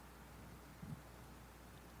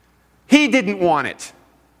 He didn't want it.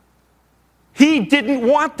 He didn't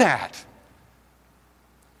want that.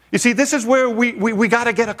 You see, this is where we got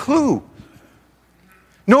to get a clue.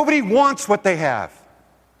 Nobody wants what they have.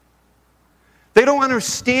 They don't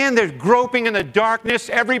understand. They're groping in the darkness.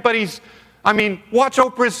 Watch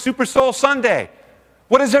Oprah's Super Soul Sunday.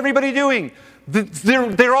 What is everybody doing?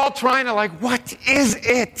 They're all trying to what is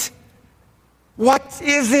it? What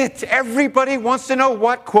is it? Everybody wants to know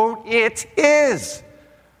what, quote, it is.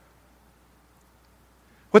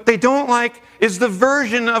 What they don't like is the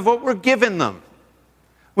version of what we're giving them.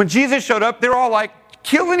 When Jesus showed up, they're all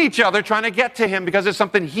killing each other trying to get to him because it's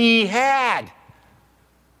something he had.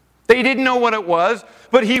 They didn't know what it was,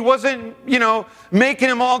 but he wasn't, making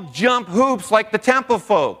them all jump hoops like the temple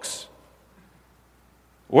folks.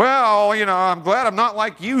 Well, I'm glad I'm not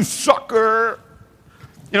like you, sucker.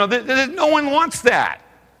 No one wants that.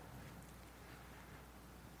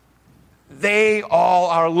 They all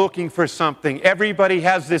are looking for something. Everybody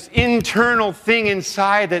has this internal thing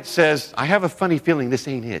inside that says, I have a funny feeling this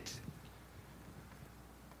ain't it.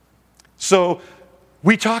 So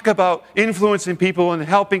we talk about influencing people and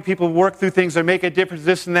helping people work through things or make a difference,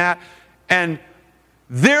 this and that, and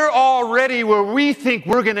they're already where we think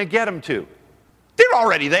we're going to get them to. They're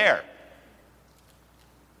already there.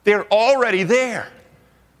 They're already there.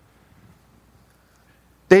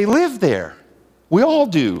 They live there. We all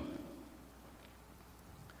do.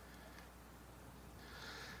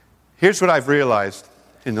 Here's what I've realized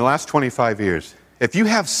in the last 25 years. If you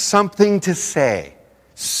have something to say,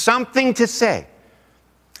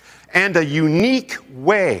 and a unique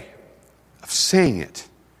way of saying it,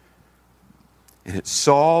 and it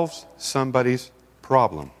solves somebody's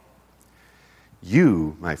problem,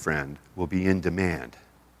 you, my friend, will be in demand.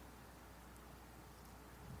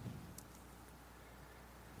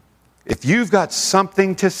 If you've got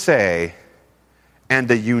something to say and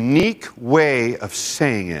a unique way of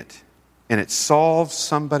saying it, and it solves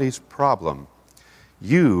somebody's problem,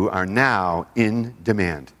 you are now in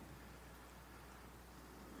demand.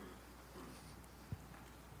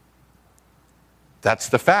 That's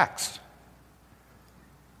the facts.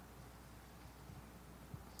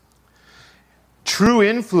 True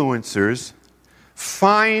influencers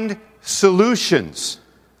find solutions.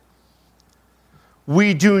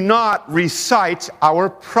 We do not recite our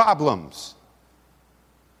problems.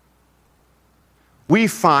 We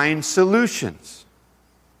find solutions.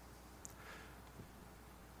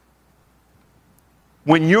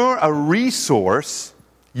 When you're a resource,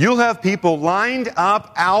 you'll have people lined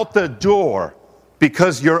up out the door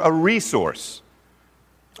because you're a resource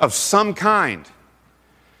of some kind.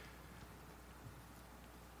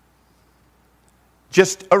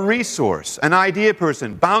 Just a resource, an idea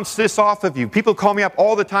person. Bounce this off of you. People call me up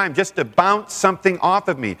all the time just to bounce something off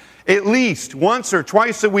of me. At least once or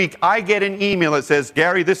twice a week, I get an email that says,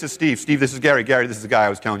 Gary, this is Steve. Steve, this is Gary. Gary, this is the guy I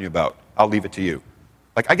was telling you about. I'll leave it to you.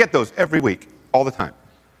 I get those every week, all the time.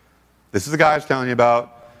 This is the guy I was telling you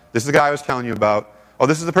about. This is the guy I was telling you about. Oh,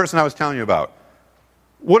 this is the person I was telling you about.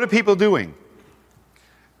 What are people doing?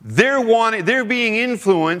 They're being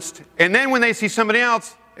influenced, and then when they see somebody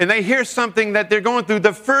else, and they hear something that they're going through,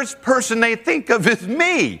 the first person they think of is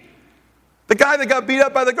me. The guy that got beat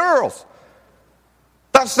up by the girls.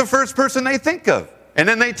 That's the first person they think of. And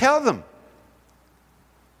then they tell them.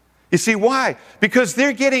 You see, why? Because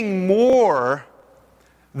they're getting more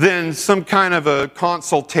than some kind of a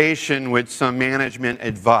consultation with some management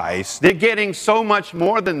advice. They're getting so much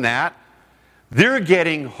more than that. They're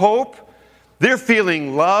getting hope. They're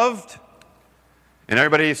feeling loved. And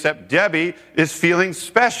everybody except Debbie is feeling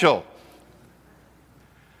special.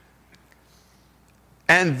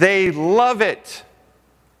 And they love it.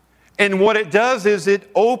 And what it does is it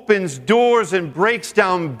opens doors and breaks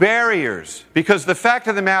down barriers. Because the fact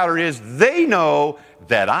of the matter is, they know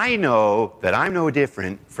that I'm no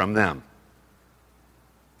different from them.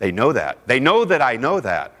 They know that. They know that I know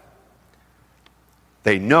that.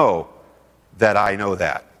 They know that I know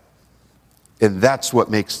that. And that's what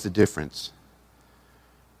makes the difference.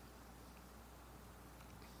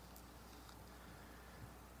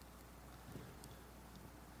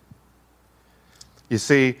 You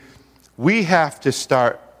see, we have to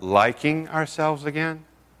start liking ourselves again.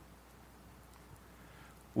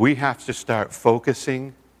 We have to start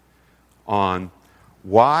focusing on,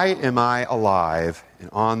 why am I alive and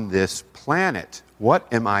on this planet? What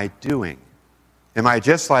am I doing? Am I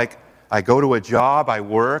just like, I go to a job, I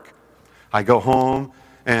work, I go home,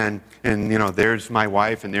 and there's my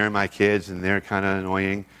wife, and there are my kids, and they're kind of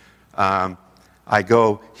annoying. I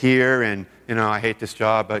go here, and, I hate this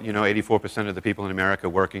job, but, 84% of the people in America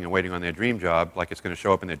working and waiting on their dream job, like it's going to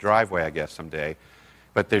show up in their driveway, I guess, someday.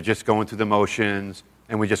 But they're just going through the motions,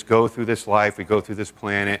 and we just go through this life, we go through this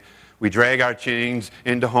planet. We drag our chains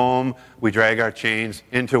into home, we drag our chains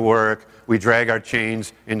into work, we drag our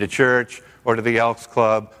chains into church, or to the Elks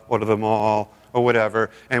Club, or to the mall, or whatever,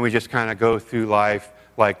 and we just kind of go through life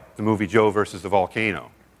like the movie Joe versus the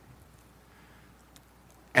Volcano.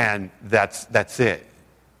 And that's it.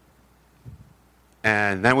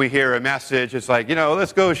 And then we hear a message, it's like,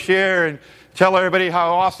 let's go share and tell everybody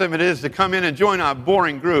how awesome it is to come in and join our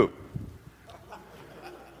boring group.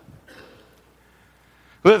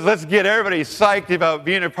 Let's get everybody psyched about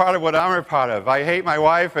being a part of what I'm a part of. I hate my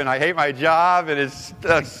wife and I hate my job, and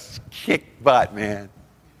it's kick butt, man.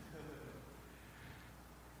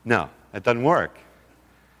 No, that doesn't work.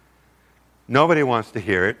 Nobody wants to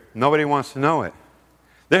hear it. Nobody wants to know it.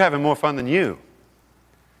 They're having more fun than you.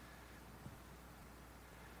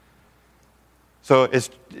 So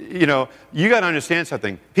you got to understand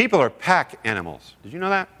something. People are pack animals. Did you know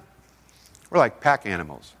that? We're like pack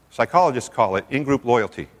animals. Psychologists call it in-group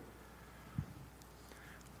loyalty.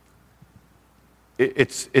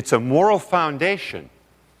 It's a moral foundation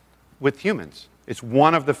with humans. It's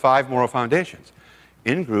one of the 5 moral foundations.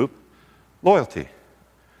 In-group loyalty.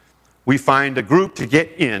 We find a group to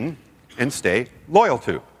get in and stay loyal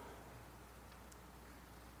to.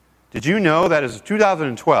 Did you know that as of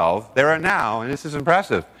 2012, there are now, and this is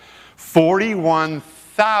impressive,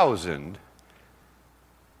 41,000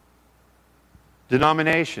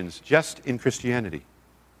 denominations just in Christianity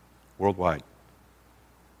worldwide.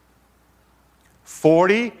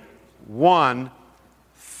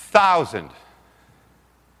 41,000.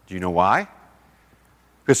 Do you know why?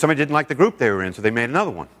 Because somebody didn't like the group they were in, so they made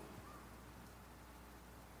another one.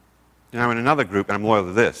 And I'm in another group, and I'm loyal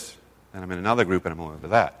to this. And I'm in another group, and I'm loyal to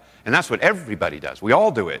that. And that's what everybody does. We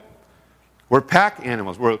all do it. We're pack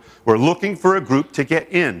animals. We're looking for a group to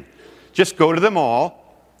get in. Just go to the mall.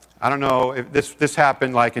 I don't know if this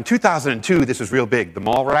happened like in 2002, this was real big. The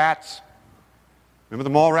mall rats. Remember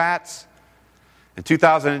the mall rats? In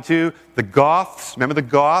 2002, the Goths, remember the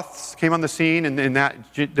Goths came on the scene in that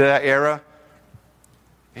era?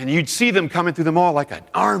 And you'd see them coming through the mall like an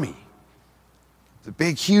army. The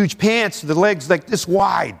big, huge pants, the legs like this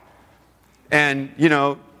wide. And,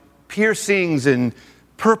 piercings and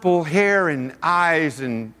purple hair and eyes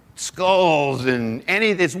and skulls and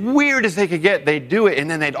as weird as they could get, they'd do it, and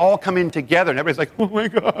then they'd all come in together, and everybody's like, oh my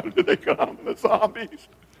God, did they come, the zombies?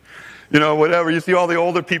 Whatever. You see all the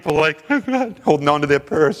older people like, oh God, holding on to their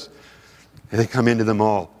purse. And they come into the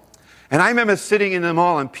mall. And I remember sitting in the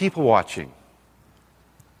mall and people watching.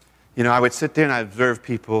 I would sit there and I'd observe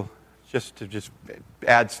people just to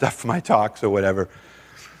add stuff for my talks or whatever.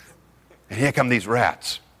 And here come these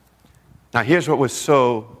rats. Now here's what was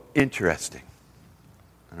so interesting.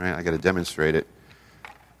 All right, I got to demonstrate it.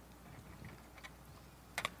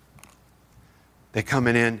 They're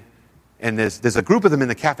coming in, and there's a group of them in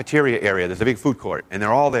the cafeteria area. There's a big food court, and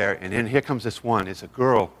they're all there. And then here comes this one. It's a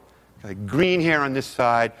girl, got green hair on this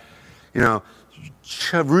side,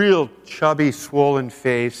 real chubby, swollen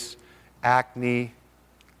face, acne.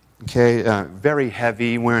 Okay, very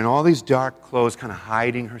heavy, wearing all these dark clothes, kind of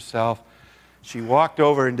hiding herself. She walked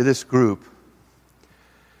over into this group.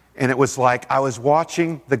 And it was like I was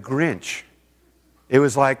watching The Grinch. It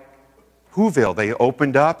was like Whoville. They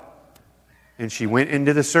opened up, and she went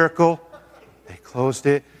into the circle. They closed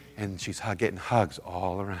it, and she's getting hugs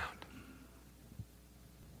all around.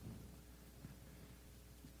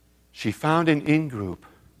 She found an in-group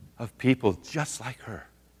of people just like her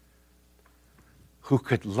who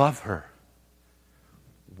could love her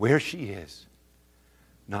where she is,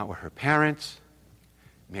 not where her parents,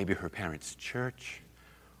 maybe her parents' church,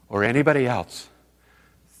 or anybody else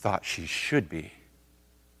thought she should be.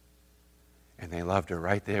 And they loved her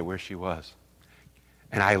right there where she was.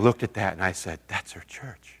 And I looked at that and I said, that's her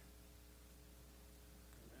church.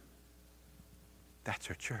 That's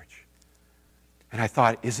her church. And I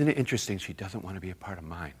thought, isn't it interesting she doesn't want to be a part of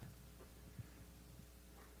mine?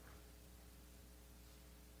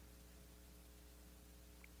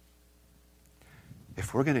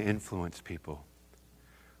 If we're going to influence people,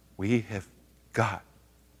 we have got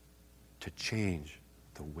to change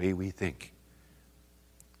the way we think.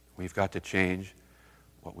 We've got to change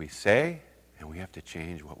what we say, and we have to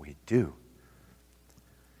change what we do.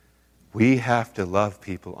 We have to love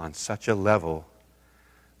people on such a level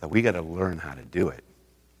that we got to learn how to do it.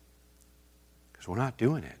 Because we're not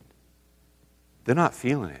doing it. They're not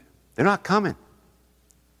feeling it. They're not coming.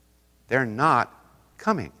 They're not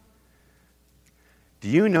coming. Do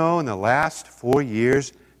you know in the last 4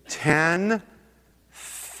 years,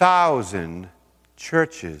 10,000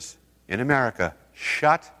 churches in America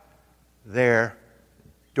shut their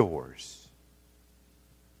doors?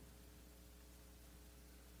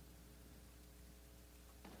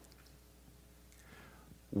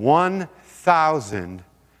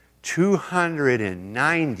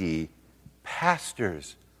 1,290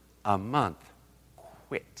 pastors a month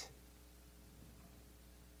quit.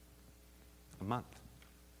 A month.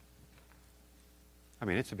 I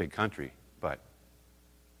mean, it's a big country, but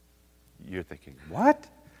you're thinking, what?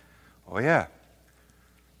 Oh, yeah.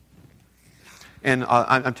 And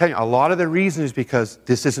I'm telling you, a lot of the reason is because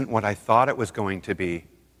this isn't what I thought it was going to be.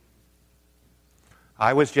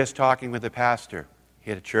 I was just talking with a pastor. He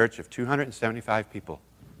had a church of 275 people.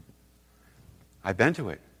 I've been to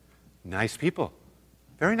it. Nice people.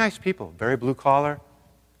 Very nice people. Very blue collar.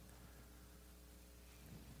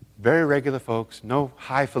 Very regular folks. No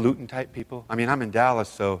highfalutin type people. I mean, I'm in Dallas,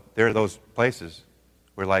 so there are those places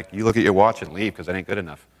where, like, you look at your watch and leave because it ain't good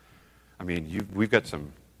enough. I mean, we've got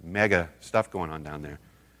some mega stuff going on down there.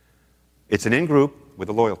 It's an in-group with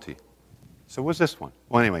a loyalty. So was this one.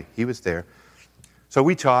 Well, anyway, he was there. So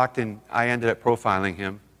we talked, and I ended up profiling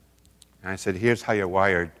him. And I said, here's how you're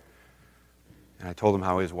wired. And I told him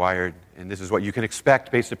how he was wired. And this is what you can expect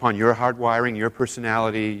based upon your hard wiring, your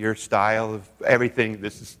personality, your style of everything.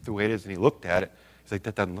 This is the way it is. And he looked at it. He's like,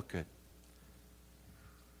 that doesn't look good.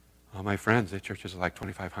 All my friends, their churches are like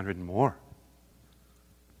 2,500 and more.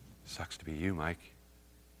 Sucks to be you, Mike.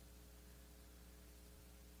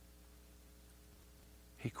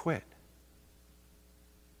 He quit.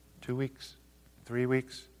 2 weeks. 3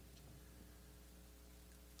 weeks.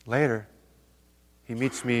 Later, he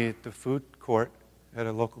meets me at the food court at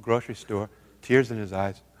a local grocery store, tears in his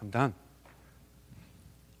eyes. I'm done.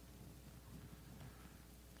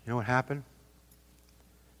 You know what happened?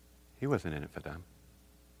 He wasn't in it for them.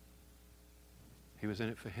 He was in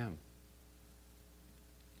it for him.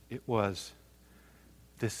 It was,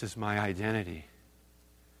 this is my identity.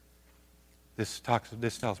 This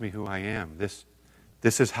tells me who I am. This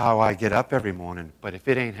is how I get up every morning. But if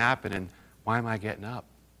it ain't happening, why am I getting up?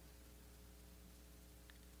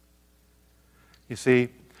 You see,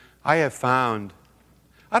 I have found,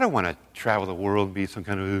 I don't want to travel the world and be some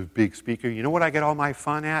kind of big speaker. You know what I get all my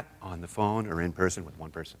fun at? On the phone or in person with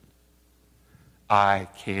one person. I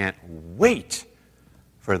can't wait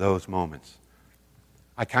for those moments.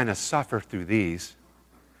 I kind of suffer through these,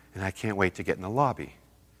 and I can't wait to get in the lobby.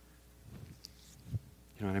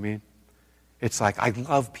 You know what I mean? It's like, I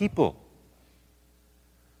love people.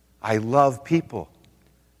 I love people.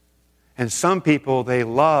 And some people, they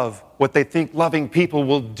love what they think loving people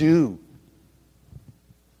will do.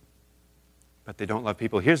 But they don't love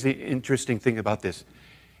people. Here's the interesting thing about this.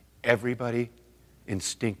 Everybody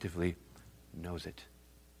instinctively knows it.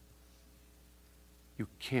 You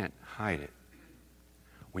can't hide it.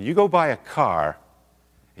 When you go buy a car,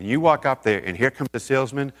 and you walk up there, and here comes the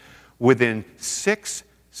salesman, within 6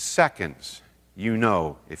 seconds, you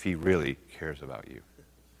know if he really cares about you.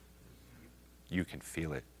 You can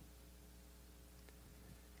feel it.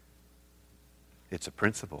 It's a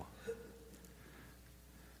principle.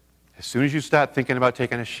 As soon as you start thinking about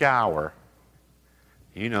taking a shower,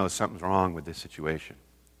 you know something's wrong with this situation.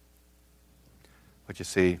 But you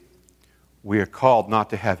see, we are called not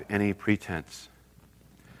to have any pretense.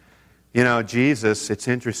 You know, Jesus, it's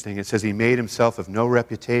interesting. It says he made himself of no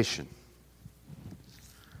reputation.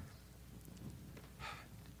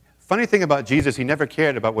 Funny thing about Jesus, he never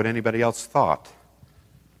cared about what anybody else thought.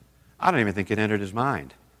 I don't even think it entered his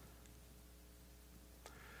mind.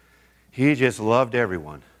 He just loved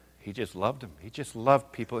everyone. He just loved them. He just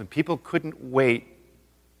loved people. And people couldn't wait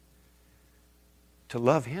to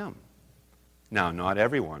love him. Now, not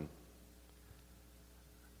everyone.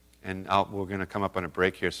 And we're going to come up on a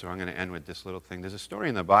break here, so I'm going to end with this little thing. There's a story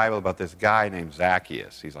in the Bible about this guy named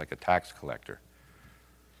Zacchaeus. He's like a tax collector.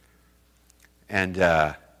 And,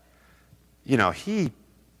 you know, he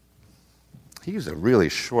was a really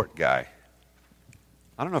short guy.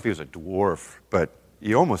 I don't know if he was a dwarf, but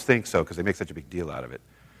you almost think so because they make such a big deal out of it.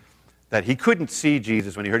 That he couldn't see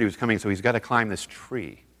Jesus when he heard he was coming, so he's got to climb this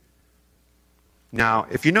tree. Now,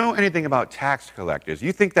 if you know anything about tax collectors,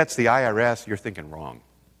 you think that's the IRS, you're thinking wrong.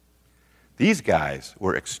 These guys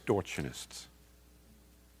were extortionists.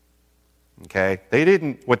 Okay?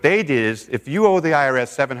 What they did is, if you owe the IRS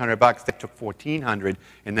 $700, they took $1,400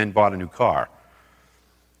 and then bought a new car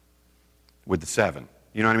with the 7.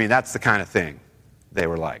 You know what I mean? That's the kind of thing they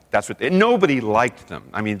were like. Nobody liked them.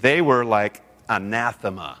 I mean, they were like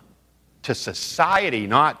anathema to society,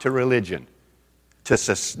 not to religion.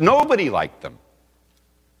 Nobody liked them.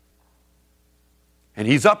 And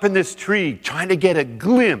he's up in this tree trying to get a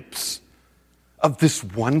glimpse of this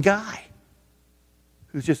one guy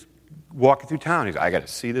who's just walking through town. He's like, I got to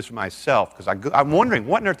see this for myself, because I'm wondering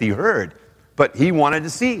what on earth he heard, but he wanted to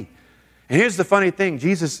see. And here's the funny thing.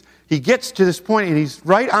 Jesus, he gets to this point, and he's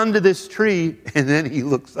right under this tree, and then he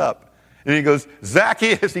looks up. And he goes,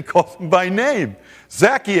 Zacchaeus, he calls him by name.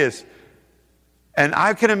 Zacchaeus. And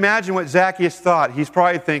I can imagine what Zacchaeus thought. He's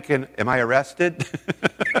probably thinking, am I arrested?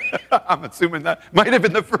 I'm assuming that might have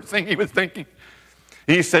been the first thing he was thinking.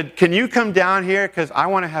 And he said, can you come down here, because I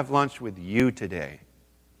want to have lunch with you today.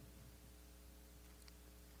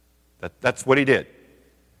 That's what he did.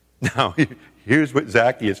 Now, here's what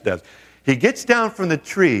Zacchaeus does. He gets down from the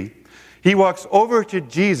tree, he walks over to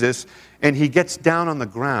Jesus, and he gets down on the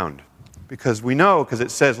ground. Because we know, because it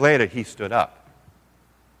says later, he stood up.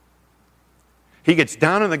 He gets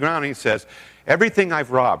down on the ground and he says, everything I've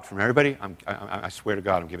robbed from everybody, I swear to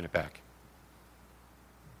God, I'm giving it back.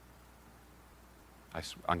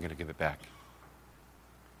 I'm going to give it back.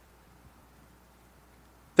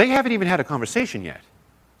 They haven't even had a conversation yet.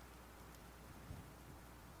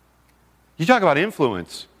 You talk about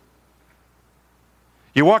influence.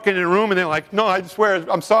 You walk into a room and they're like, no, I swear,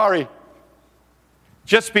 I'm sorry.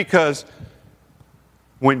 Just because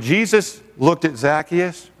when Jesus looked at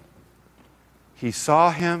Zacchaeus, he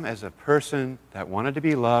saw him as a person that wanted to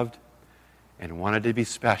be loved and wanted to be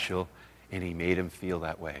special, and he made him feel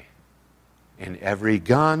that way. And every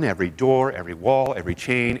gun, every door, every wall, every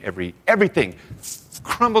chain, everything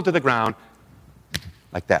crumbled to the ground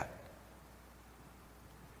like that.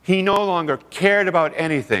 He no longer cared about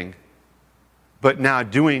anything, but now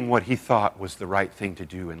doing what he thought was the right thing to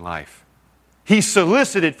do in life. He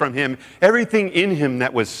solicited from him everything in him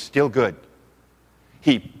that was still good.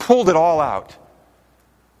 He pulled it all out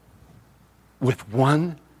with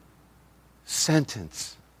one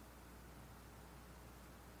sentence.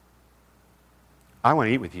 I want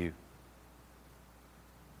to eat with you.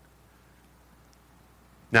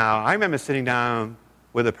 Now, I remember sitting down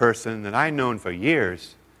with a person that I'd known for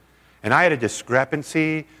years, and I had a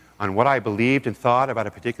discrepancy on what I believed and thought about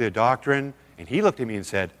a particular doctrine, and he looked at me and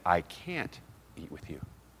said, I can't eat with you.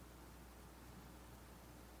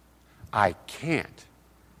 I can't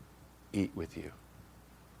eat with you.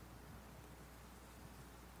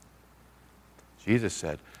 Jesus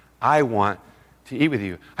said, I want to eat with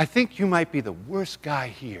you. I think you might be the worst guy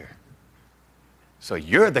here. So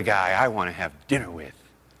you're the guy I want to have dinner with.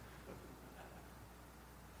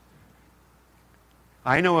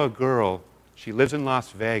 I know a girl, she lives in Las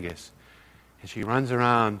Vegas, and she runs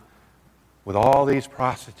around with all these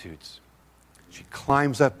prostitutes. She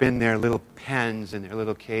climbs up in their little pens and their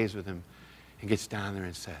little caves with them and gets down there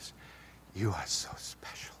and says, you are so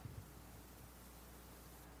special.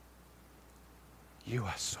 You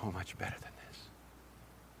are so much better than this.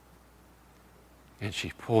 And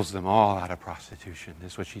she pulls them all out of prostitution.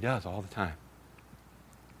 This is what she does all the time.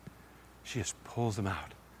 She just pulls them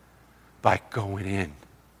out by going in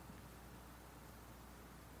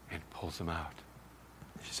and pulls them out.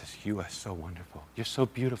 She says, you are so wonderful. You're so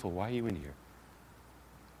beautiful. Why are you in here?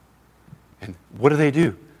 And what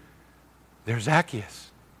do? There's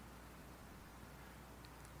Zacchaeus.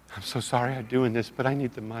 I'm so sorry I'm doing this, but I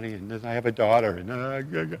need the money, and I have a daughter, and I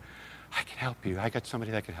can help you. I got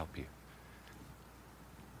somebody that can help you.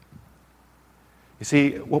 You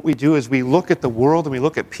see, what we do is we look at the world and we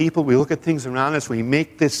look at people, we look at things around us, we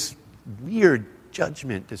make this weird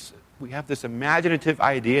judgment. We have this imaginative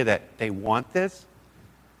idea that they want this.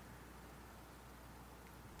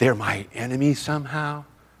 They're my enemy somehow.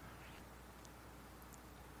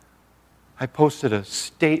 I posted a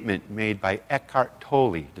statement made by Eckhart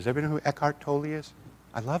Tolle. Does everybody know who Eckhart Tolle is?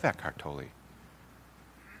 I love Eckhart Tolle.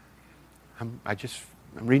 I'm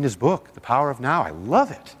reading his book, The Power of Now. I love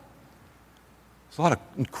it. There's a lot of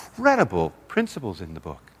incredible principles in the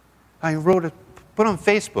book. I put on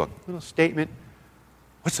Facebook, a little statement.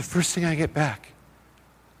 What's the first thing I get back?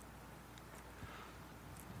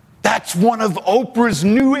 That's one of Oprah's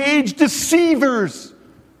New Age deceivers.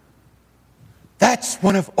 That's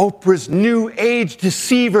one of Oprah's New Age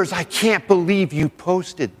deceivers. I can't believe you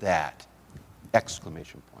posted that!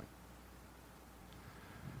 Exclamation point.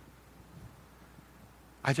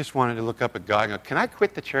 I just wanted to look up at God and go, can I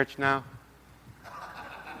quit the church now?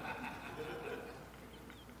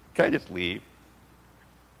 Can I just leave?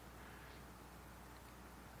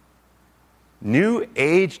 New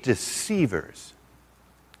Age deceivers.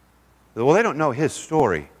 Well, they don't know his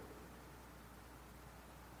story.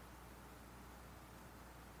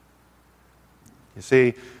 You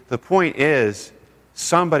see, the point is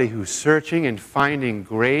somebody who's searching and finding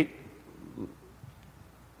great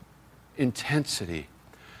intensity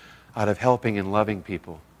out of helping and loving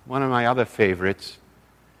people. One of my other favorites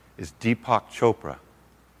is Deepak Chopra.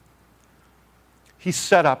 He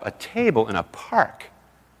set up a table in a park,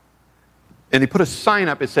 and he put a sign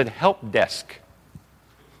up that said, "Help Desk."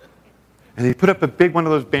 And he put up a big one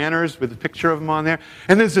of those banners with a picture of him on there,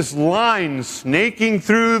 and there's this line snaking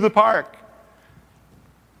through the park.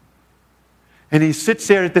 And he sits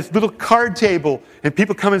there at this little card table, and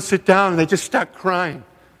people come and sit down, and they just start crying.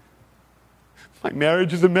 "My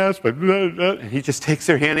marriage is a mess." And he just takes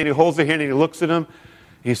their hand, and he holds their hand, and he looks at them,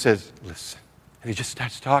 and he says, "Listen." And he just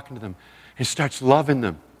starts talking to them. He starts loving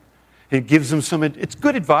them. He gives them it's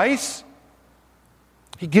good advice.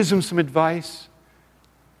 He gives them some advice.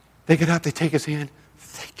 They get up, they take his hand.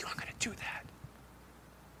 "Thank you, I'm going to do that."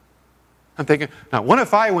 I'm thinking, now what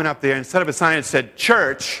if I went up there and set up a sign that said,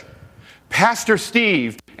 "Church, Pastor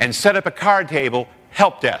Steve," and set up a card table,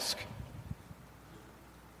 "Help Desk"?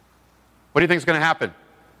 What do you think is going to happen?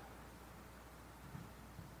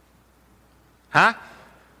 Huh?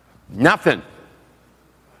 Nothing.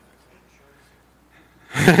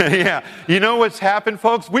 Yeah. You know what's happened,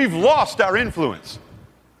 folks? We've lost our influence.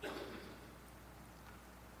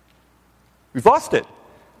 We've lost it.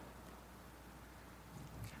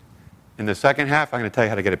 In the second half, I'm going to tell you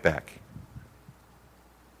how to get it back.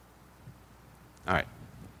 All right.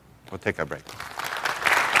 We'll take our break.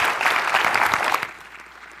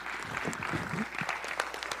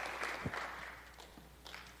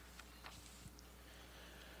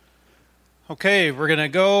 Okay, we're going to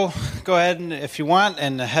go ahead and, if you want,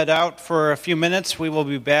 and head out for a few minutes. We will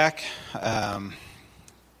be back.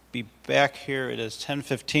 Be back here. It is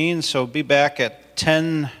 10:15, so be back at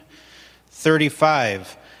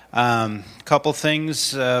 10:35. Couple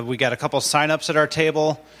things. We got a couple sign-ups at our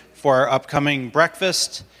table for our upcoming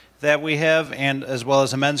breakfast that we have, and as well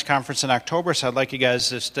as a men's conference in October. So I'd like you guys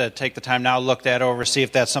just to take the time now, look that over, see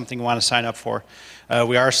if that's something you want to sign up for.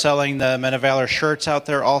 We are selling the Men of Valor shirts out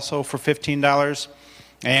there also for $15.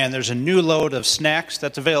 And there's a new load of snacks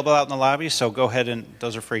that's available out in the lobby, so go ahead and,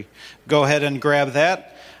 those are free. Go ahead and grab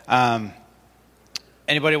that.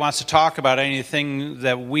 Anybody wants to talk about anything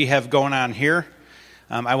that we have going on here?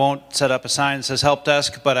 I won't set up a sign that says Help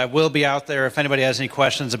Desk, but I will be out there if anybody has any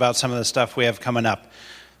questions about some of the stuff we have coming up.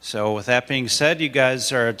 So with that being said, you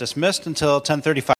guys are dismissed until 10:35.